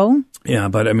grandparents, though. Yeah,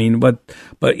 but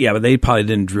they probably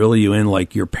didn't drill you in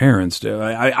like your parents do.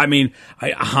 I mean,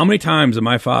 how many times did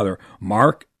my father,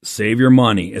 Mark, save your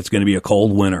money? It's going to be a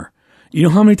cold winter. You know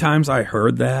how many times I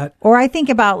heard that? Or I think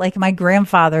about my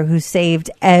grandfather who saved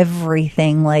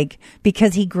everything,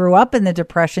 because he grew up in the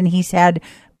Depression. He's had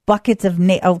buckets of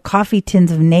coffee tins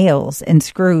of nails and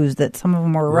screws that some of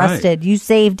them were rusted. Right. You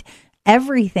saved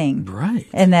everything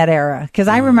in that era. Because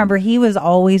I remember he was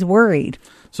always worried.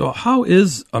 So how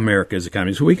is America's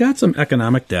economy? So we got some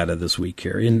economic data this week,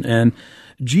 Carrie, and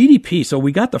GDP. So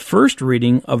we got the first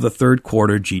reading of the third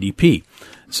quarter GDP.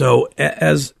 So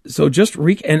and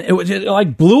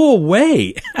it blew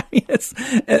away.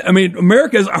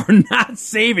 Americans are not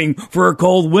saving for a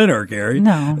cold winter, Carrie.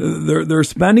 No, they're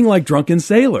spending like drunken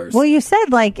sailors. Well, you said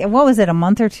what was it, a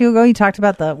month or two ago? You talked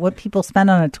about what people spend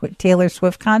on a Taylor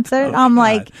Swift concert. I'm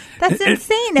like, that's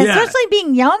insane. Especially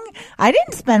being young. I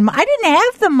didn't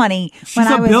have the money when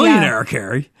I was young. She's a billionaire,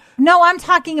 Carrie. No, I'm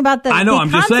talking about I know. I'm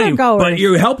just saying. Goers. But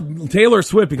you helped Taylor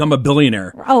Swift become a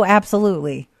billionaire. Oh,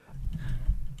 absolutely.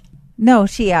 No,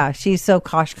 she's so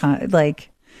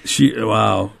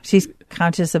she's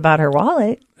conscious about her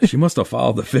wallet. She must have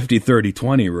followed the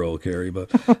 50-30-20 rule, Carrie.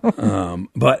 But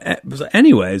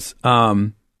anyways,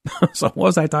 so what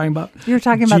was I talking about? You were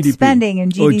talking about spending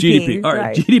and GDP. Oh, GDP. All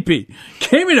right. GDP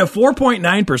came in at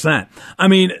 4.9%. I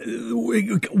mean,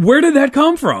 where did that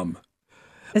come from?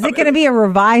 Is it going to be a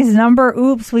revised number?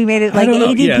 Oops, we made it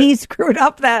ADP screwed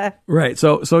up that. Right.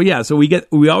 So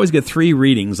we always get three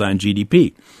readings on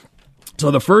GDP. So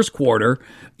the first quarter,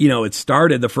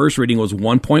 the first reading was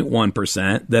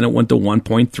 1.1%, then it went to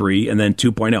 1.3, and then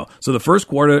 2.0. So the first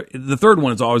quarter, the third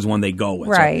one is always one they go with.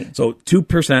 Right. So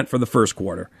 2% for the first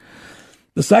quarter.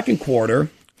 The second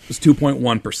quarter was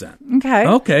 2.1%. Okay.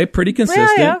 Okay, pretty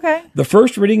consistent. Yeah, okay. The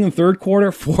first reading in the third quarter,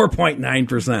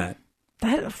 4.9%.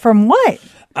 That from what?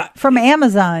 From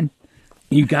Amazon.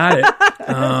 You got it.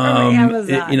 From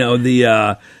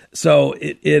Amazon. So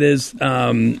it is,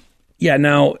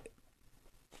 now,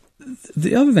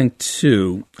 the other thing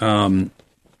too,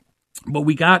 but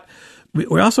we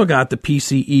also got the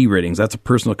PCE ratings. That's a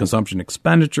personal consumption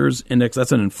expenditures index.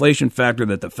 That's an inflation factor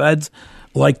that the feds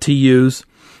like to use,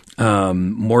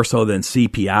 more so than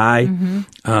CPI.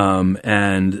 Mm-hmm.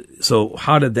 And so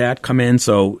how did that come in?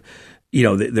 So,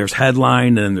 there's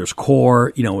headline and then there's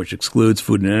core, which excludes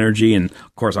food and energy. And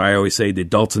of course, I always say the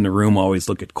adults in the room always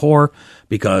look at core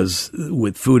because Mm-hmm.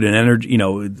 with food and energy,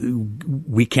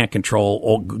 we can't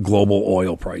control global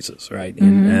oil prices, right?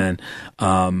 And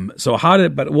so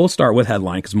but we'll start with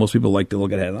headline because most people like to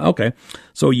look at headline. Okay.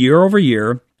 So year over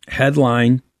year,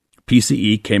 headline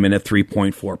PCE came in at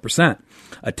 3.4%,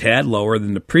 a tad lower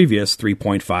than the previous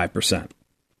 3.5%.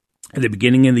 At the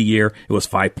beginning of the year, it was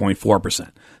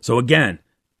 5.4%. So again,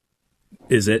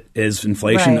 is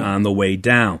inflation on the way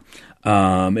down?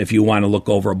 If you want to look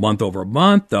over a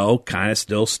month, though, kind of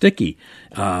still sticky.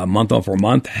 Month over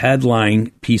month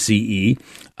headline PCE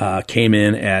came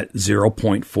in at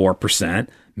 0.4%,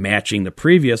 matching the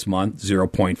previous month,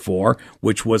 0.4,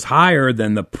 which was higher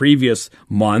than the previous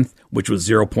month, which was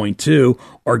 0.2,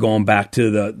 or going back to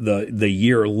the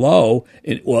year low.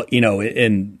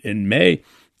 In May,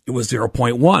 it was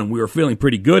 0.1. We were feeling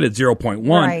pretty good at 0.1.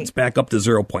 Right. It's back up to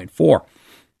 0.4.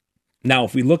 Now,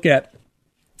 if we look at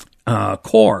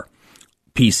core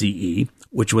PCE,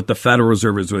 which what the Federal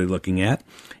Reserve is really looking at,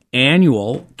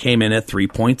 annual came in at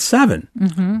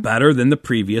 3.7, better than the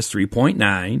previous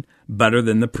 3.9, better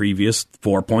than the previous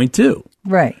 4.2.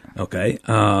 Right. Okay.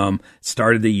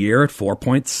 Started the year at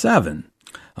 4.7.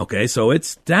 Okay, so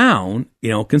it's down,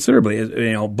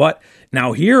 considerably, but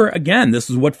now here again, this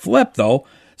is what flipped though.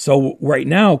 So right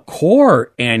now,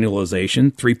 core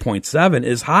annualization 3.7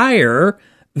 is higher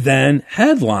than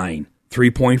headline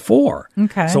 3.4.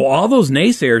 Okay. So all those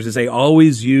naysayers that say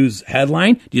always use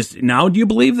headline, do you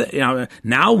believe that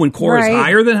now when core is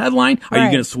higher than headline, are you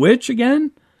going to switch again?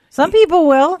 Some people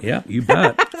will. Yeah, you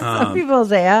bet. Some people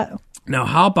say that. Now,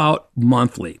 how about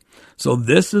monthly? So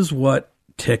this is what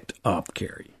ticked up,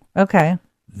 Carrie. Okay.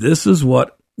 This is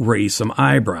what raised some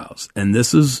eyebrows. And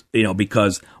this is,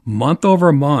 because month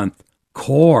over month,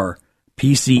 core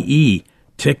PCE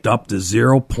ticked up to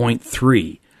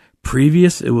 0.3.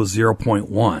 Previous, it was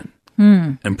 0.1.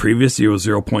 And previous year was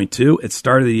 0.2. It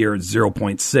started the year at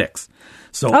 0.6.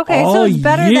 So so it's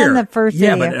better than the first year.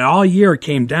 Yeah, but all year it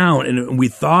came down, and we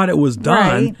thought it was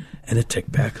done, and it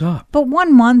ticked back up. But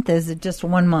 1 month is just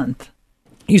 1 month.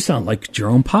 You sound like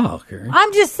Jerome Powell, Carrie.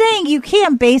 I'm just saying you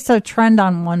can't base a trend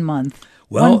on 1 month.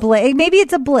 Well, maybe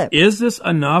it's a blip. Is this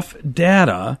enough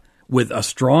data with a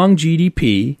strong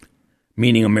GDP,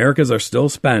 meaning Americans are still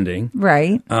spending,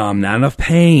 right? Not enough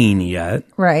paying yet,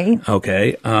 right?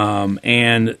 Okay,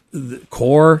 and the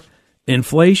core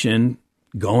inflation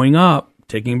going up,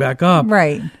 ticking back up,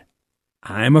 right?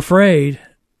 I'm afraid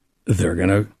they're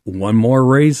gonna one more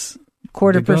raise,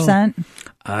 0.25%.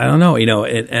 I don't know,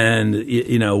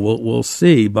 we'll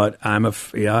see, but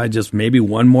just maybe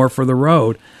one more for the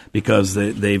road, because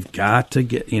they've got to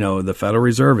get, the Federal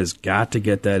Reserve has got to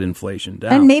get that inflation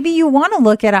down. And maybe you want to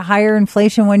look at a higher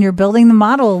inflation when you're building the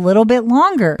model a little bit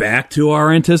longer. Back to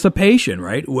our anticipation,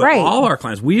 right? Right. All our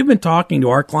clients, we have been talking to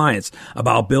our clients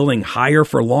about building higher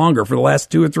for longer for the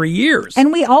last 2 or 3 years.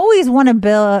 And we always want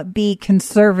to be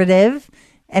conservative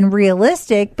and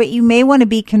realistic, but you may want to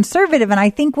be conservative. And I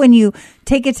think when you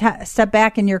take a step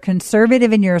back and you're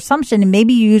conservative in your assumption, and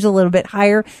maybe you use a little bit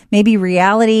higher, maybe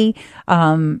reality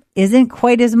isn't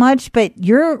quite as much, but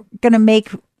you're going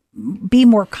to be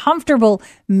more comfortable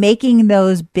making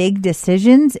those big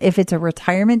decisions if it's a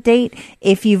retirement date,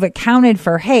 if you've accounted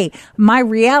for, hey, my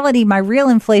real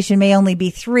inflation may only be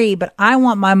 3, but I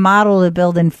want my model to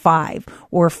build in 5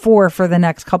 or 4 for the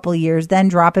next couple of years, then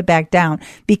drop it back down.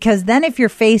 Because then if you're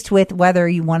faced with whether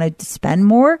you want to spend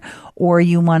more or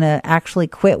you want to actually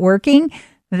quit working,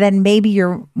 then maybe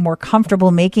you're more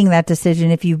comfortable making that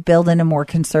decision if you build in a more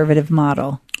conservative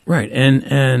model. Right, and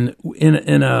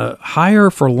in a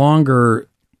higher for longer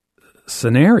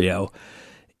scenario,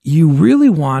 you really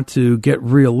want to get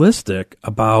realistic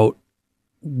about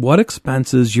what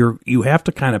expenses you have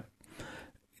to kind of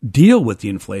deal with the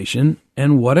inflation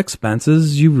and what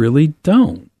expenses you really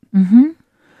don't.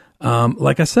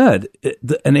 Like I said,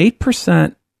 an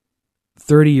 8%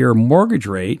 30-year mortgage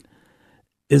rate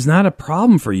is not a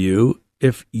problem for you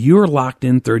if you're locked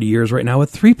in 30 years right now at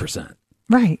 3%.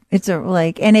 Right. It's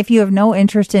and if you have no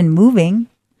interest in moving,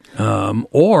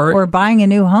 or buying a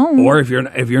new home, or if you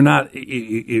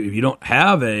don't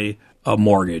have a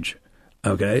mortgage,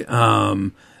 okay.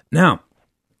 But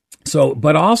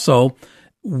also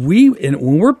when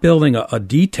we're building a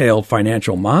detailed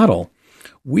financial model,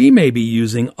 we may be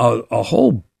using a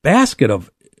whole basket of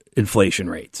inflation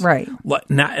rates, right?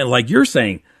 Like you're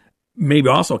saying, maybe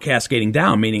also cascading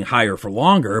down, meaning higher for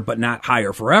longer, but not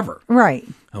higher forever. Right.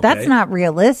 Okay. That's not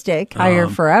realistic, higher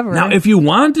forever. Now, if you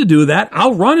want to do that,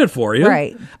 I'll run it for you.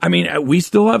 Right. I mean, we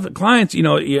still have clients, Mark,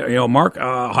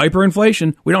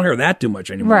 hyperinflation. We don't hear that too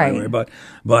much anymore. Right. Anyway,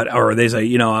 or they say,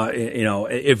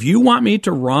 if you want me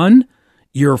to run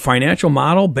your financial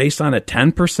model based on a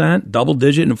 10%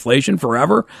 double-digit inflation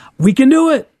forever, we can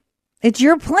do it. It's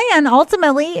your plan.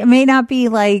 Ultimately, it may not be you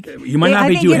might not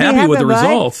be too happy with the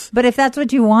results. But if that's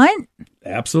what you want,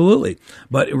 Absolutely.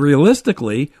 But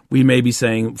realistically, we may be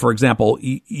saying, for example,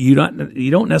 you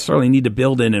don't necessarily need to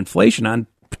build in inflation on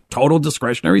total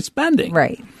discretionary spending.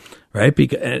 Right. Right.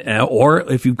 Or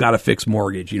if you've got a fixed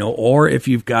mortgage, or if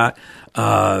you've got,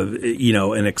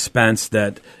 an expense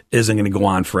that isn't going to go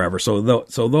on forever.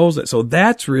 So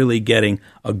that's really getting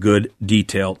a good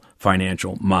detailed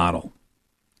financial model.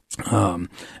 And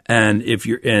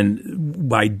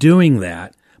by doing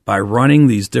that, by running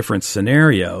these different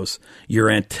scenarios,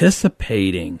 you're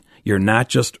anticipating, you're not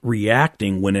just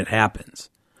reacting when it happens.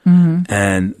 Mm-hmm.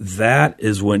 And that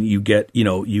is when you get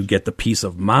the peace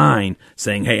of mind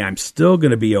saying, hey, I'm still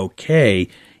going to be okay,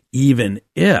 even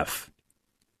if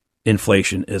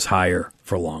inflation is higher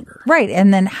for longer. Right.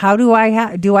 And then how do I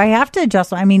have to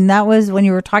adjust? I mean, that was when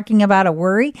you were talking about a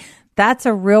worry. That's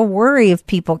a real worry of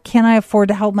people. Can I afford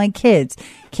to help my kids?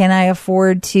 Can I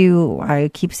afford to, I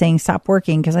keep saying stop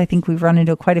working because I think we've run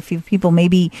into quite a few people.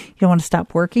 Maybe you don't want to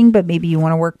stop working, but maybe you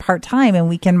want to work part-time, and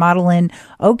we can model in,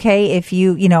 okay, if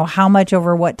how much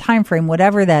over what time frame,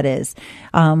 whatever that is,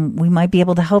 we might be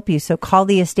able to help you. So call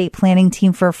the estate planning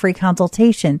team for a free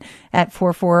consultation at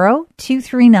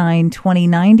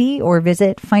 440-239-2090 or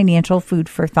visit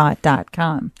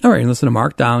financialfoodforthought.com. All right, and listen to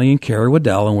Mark Donnelly and Carrie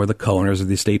Waddell, and we're the co-owners of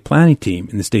the estate planning team.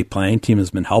 And the estate planning team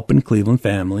has been helping Cleveland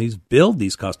families build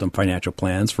these custom financial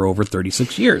plans for over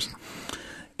 36 years.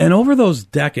 And over those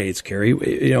decades, Carrie,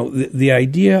 the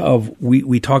idea of,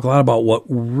 we talk a lot about what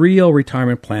real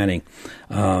retirement planning,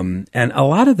 and a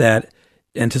lot of that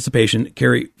anticipation,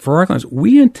 Carrie, for our clients,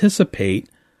 we anticipate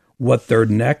what their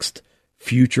next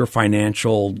future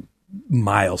financial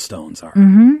milestones are.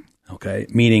 Mm-hmm. Okay.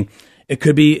 Meaning it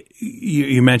could be,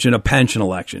 you mentioned a pension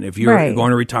election. If you're going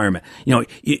to retirement,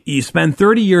 you spend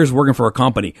 30 years working for a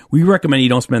company. We recommend you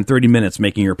don't spend 30 minutes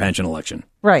making your pension election.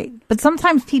 Right. But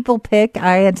sometimes people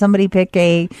I had somebody pick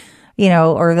or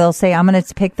they'll say, I'm going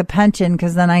to pick the pension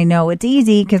because then I know it's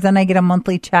easy because then I get a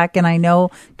monthly check and I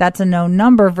know that's a known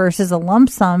number versus a lump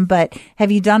sum. But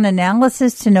have you done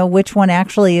analysis to know which one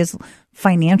actually is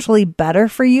financially better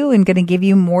for you and going to give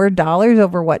you more dollars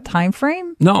over what time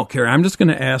frame? No, Carrie, I'm just going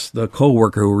to ask the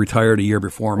coworker who retired a year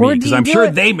before me because I'm sure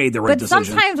they made the right decision. But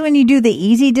sometimes when you do the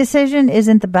easy decision,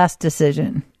 isn't the best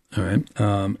decision. All right.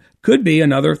 Could be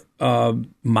another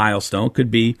milestone. Could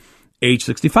be age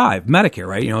 65, Medicare,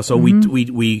 right? So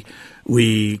we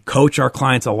coach our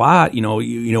clients a lot.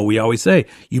 We always say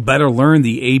you better learn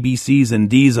the ABCs and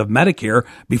Ds of Medicare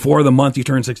before the month you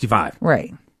turn 65.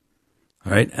 Right.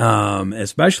 All right.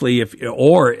 Especially if you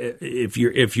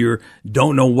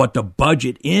don't know what to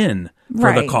budget in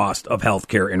for the cost of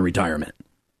healthcare in retirement.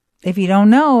 If you don't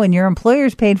know and your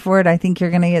employer's paid for it, I think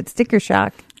you're going to get sticker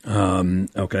shock.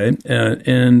 Okay.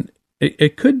 And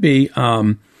it could be,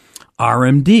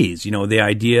 RMDs, the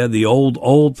idea, the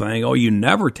old thing, you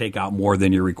never take out more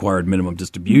than your required minimum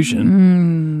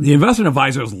distribution. The investment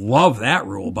advisors love that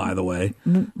rule, by the way.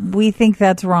 We think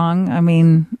that's wrong. I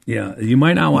mean, yeah, you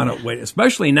might not want to wait,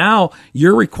 especially now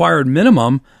your required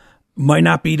minimum might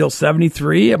not be till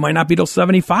 73. It might not be till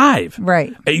 75.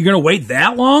 Right. Are you going to wait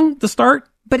that long to start?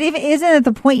 But isn't it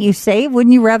the point you save?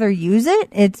 Wouldn't you rather use it?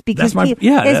 It's because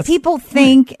people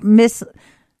think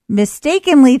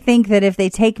mistakenly think that if they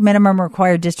take minimum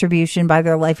required distribution by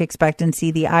their life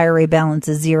expectancy, the IRA balance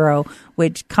is zero,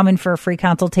 which coming for a free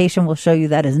consultation will show you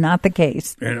that is not the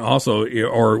case. And also,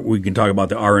 or we can talk about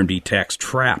the RMD tax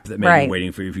trap that may be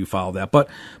waiting for you if you follow that. But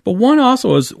one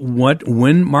also is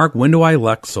when do I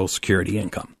elect Social Security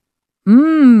income?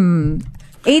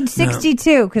 Age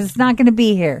 62, because it's not going to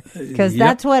be here. Because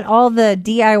that's what all the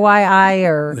DIY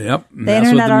or the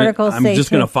internet articles say. I'm just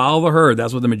going to follow the herd.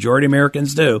 That's what the majority of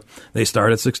Americans do. They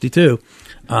start at 62.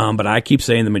 But I keep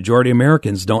saying the majority of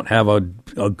Americans don't have a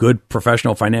good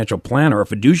professional financial plan or a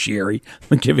fiduciary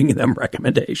giving them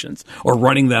recommendations or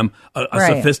running them a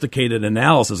sophisticated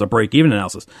analysis, a break-even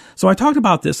analysis. So I talked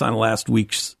about this on last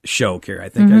week's show, Carrie. I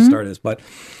think I started this. But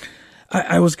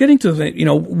I was getting to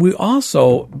we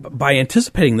also, by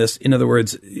anticipating this, in other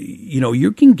words,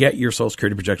 you can get your Social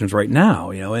Security projections right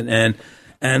now, and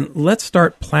let's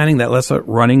start planning that. Let's start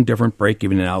running different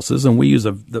break-even analysis. And we use,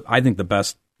 I think, the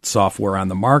best software on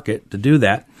the market to do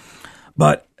that.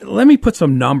 But let me put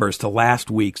some numbers to last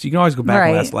week's. You can always go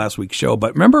back to last week's show.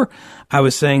 But remember, I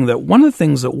was saying that one of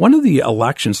the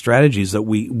election strategies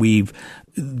that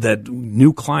that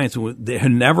new clients that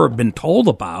had never been told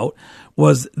about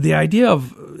was the idea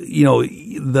of,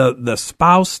 the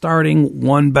spouse starting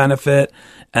one benefit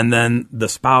and then the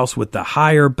spouse with the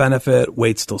higher benefit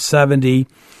waits till 70.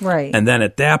 Right. And then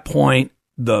at that point,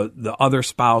 the other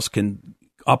spouse can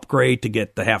upgrade to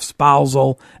get the half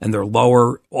spousal, and their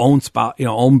lower own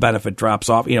benefit drops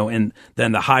off, and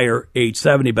then the higher age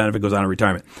 70 benefit goes on to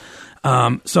retirement.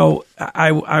 So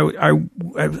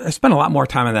I spent a lot more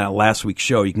time on that last week's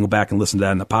show. You can go back and listen to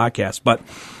that in the podcast, but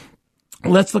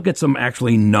let's look at some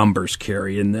actually numbers,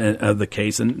 Carrie, in the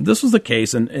case. And this was the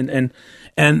case. And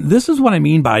this is what I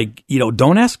mean by,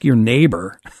 don't ask your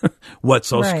neighbor what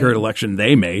Social Security election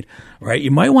they made, right?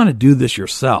 You might want to do this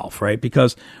yourself, right?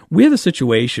 Because we have a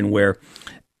situation where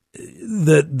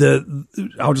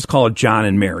I'll just call it John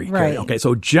and Mary. Right. Okay.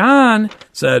 So John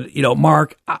said,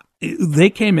 Mark, they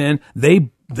came in,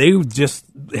 they just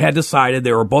had decided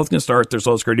they were both going to start their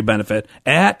Social Security benefit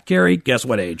at, Carrie, guess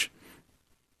what age?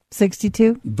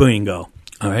 62. Bingo.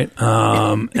 All right.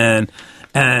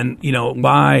 And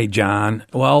why, John?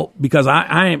 Well, because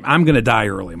I'm going to die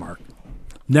early, Mark.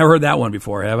 Never heard that one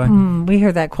before, have I? We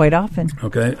hear that quite often.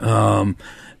 Okay.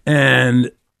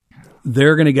 And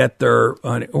they're going to get their,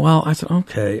 I said,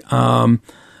 okay.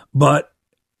 But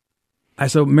I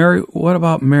said, Mary, what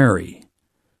about Mary?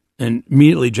 And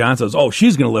immediately John says, oh,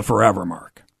 she's going to live forever,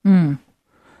 Mark. And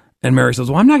Mary says,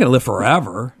 well, I'm not going to live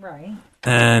forever. Right.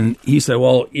 And he said,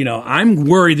 well, I'm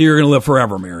worried that you're going to live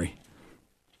forever, Mary.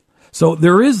 So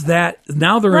there is that.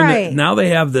 Now now they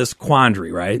have this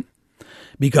quandary, right?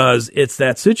 Because it's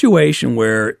that situation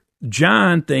where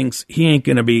John thinks he ain't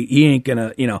going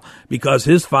to, because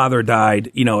his father died,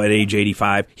 at age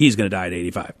 85, he's going to die at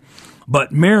 85.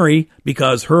 But Mary,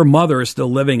 because her mother is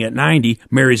still living at 90,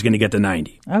 Mary's going to get to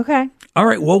 90. Okay. All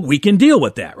right, well, we can deal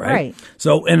with that, right? Right.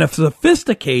 So in a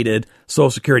sophisticated Social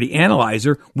Security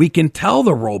analyzer, we can tell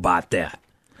the robot that.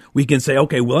 We can say,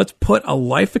 okay, well, let's put a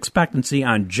life expectancy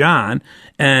on John.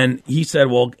 And he said,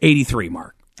 well, 83,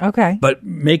 Mark. Okay. But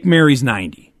make Mary's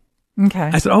 90. Okay.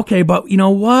 I said, okay, but you know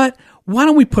what? Why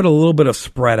don't we put a little bit of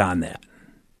spread on that?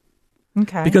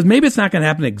 Okay. Because maybe it's not going to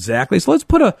happen exactly. So let's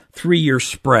put a 3-year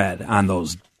spread on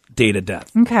those date of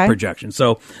death projections.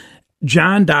 So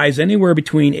John dies anywhere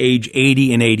between age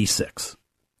 80 and 86.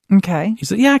 Okay. He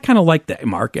said, yeah, I kind of like that,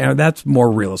 Mark. That's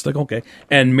more realistic. Okay.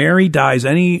 And Mary dies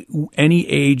any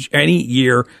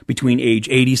year between age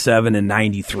 87 and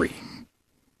 93.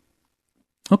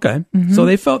 Okay. Mm-hmm. So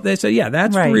they said, yeah,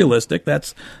 that's realistic.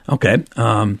 That's okay.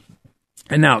 And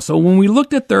now, so when we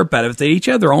looked at their benefits, they each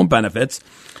had their own benefits.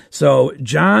 So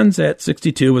John's at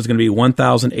 62 was going to be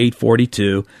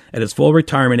 $1,842. At his full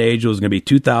retirement age, it was going to be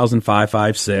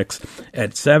 $2,556.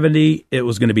 At 70, it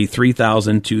was going to be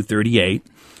 $3,238.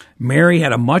 Mary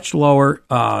had a much lower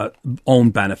own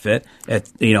benefit. At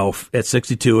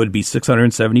 62, it'd be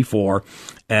 $674.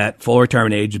 At full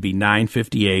retirement age, it'd be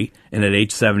 $958, and at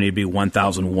age 70, it'd be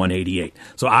 $1,188.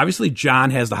 So obviously, John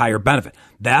has the higher benefit.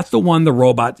 That's the one the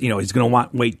robot, he's going to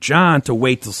wait John to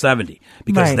wait till 70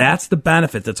 because that's the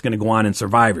benefit that's going to go on in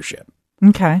survivorship.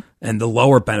 Okay. And the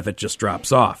lower benefit just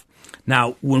drops off.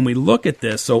 Now, when we look at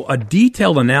this, so a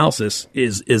detailed analysis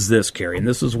is this, Carrie, and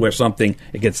this is where something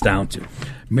it gets down to.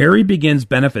 Mary begins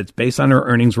benefits based on her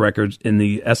earnings records in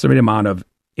the estimated amount of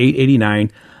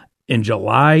 $889 in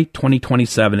July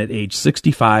 2027 at age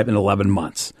 65 and 11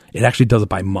 months. It actually does it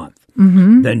by month.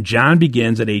 Mm-hmm. Then John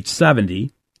begins at age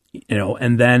 70,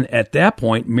 and then at that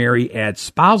point, Mary adds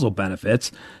spousal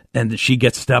benefits, and she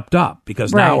gets stepped up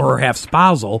because now her half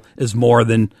spousal is more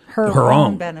than her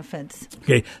own benefits.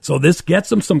 Okay, so this gets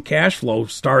them some cash flow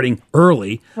starting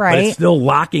early, but it's still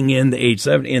locking in the age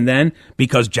 70. And then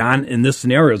because John in this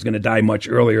scenario is going to die much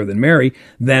earlier than Mary,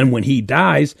 then when he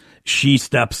dies, she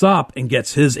steps up and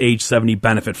gets his age 70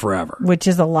 benefit forever, which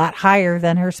is a lot higher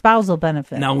than her spousal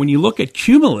benefit. Now, when you look at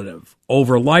cumulative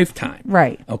over lifetime,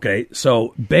 okay,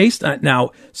 so based on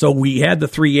so we had the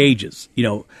 3 ages,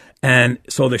 and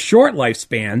so the short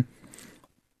lifespan,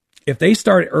 if they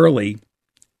start early,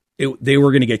 they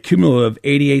were going to get cumulative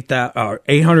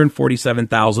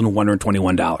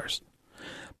 $847,121.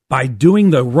 By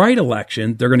doing the right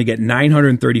election, they're going to get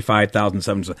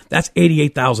 $935,700. That's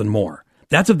 $88,000 more.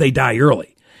 That's if they die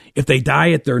early. If they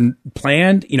die at their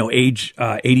planned, age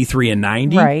 83 and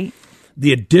 90,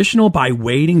 the additional by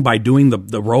doing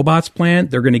the robots plan,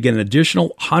 they're going to get an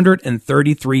additional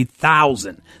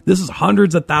 $133,000. This is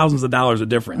hundreds of thousands of dollars of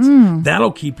difference.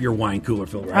 That'll keep your wine cooler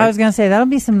filled, right? I was going to say that'll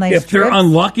be some nice. If they're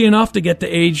unlucky enough to get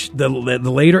the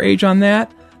later age on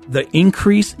that, The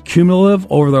increase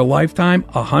cumulative over their lifetime,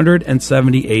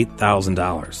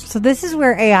 $178,000. So this is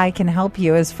where AI can help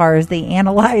you as far as the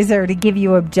analyzer to give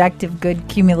you objective, good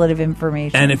cumulative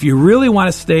information. And if you really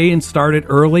want to stay and start it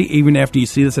early, even after you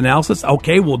see this analysis,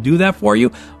 okay, we'll do that for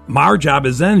you. Our job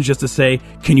is then just to say,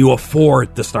 can you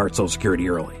afford to start Social Security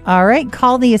early? All right.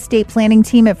 Call the estate planning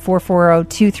team at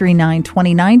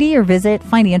 440-239-2090 or visit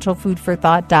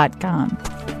financialfoodforthought.com.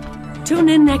 Tune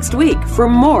in next week for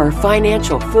more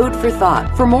financial food for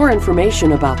thought. For more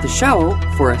information about the show,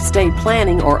 for estate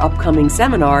planning or upcoming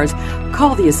seminars,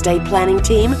 call the estate planning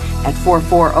team at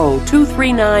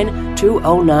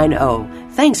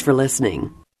 440-239-2090. Thanks for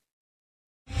listening.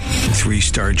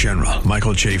 3-star General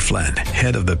Michael J. Flynn,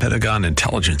 head of the Pentagon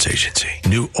Intelligence Agency,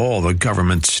 knew all the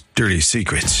government's dirty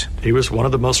secrets. He was one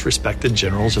of the most respected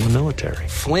generals in the military.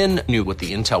 Flynn knew what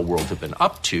the intel world had been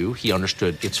up to. He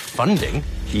understood its funding.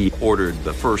 He ordered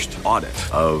the first audit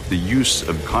of the use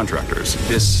of contractors.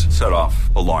 This set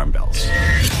off alarm bells.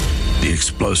 The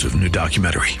explosive new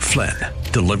documentary, Flynn,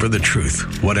 Deliver the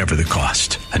Truth, Whatever the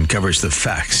Cost, uncovers the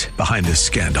facts behind this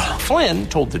scandal. Flynn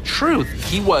told the truth.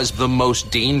 He was the most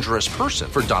dangerous person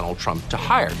for Donald Trump to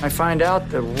hire. I find out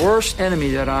the worst enemy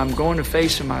that I'm going to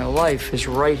face in my life is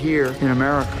right here in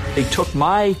America. They took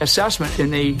my assessment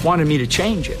and they wanted me to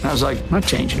change it. And I was like, I'm not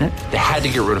changing it. They had to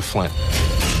get rid of Flynn.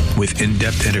 With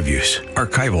in-depth interviews,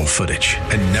 archival footage,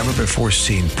 and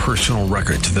never-before-seen personal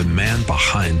records of the man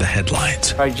behind the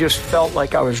headlines. I just felt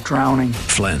like I was drowning.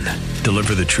 Flynn,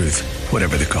 Deliver the Truth,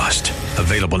 Whatever the Cost.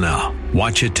 Available now.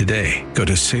 Watch it today. Go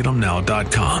to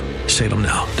salemnow.com.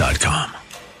 salemnow.com.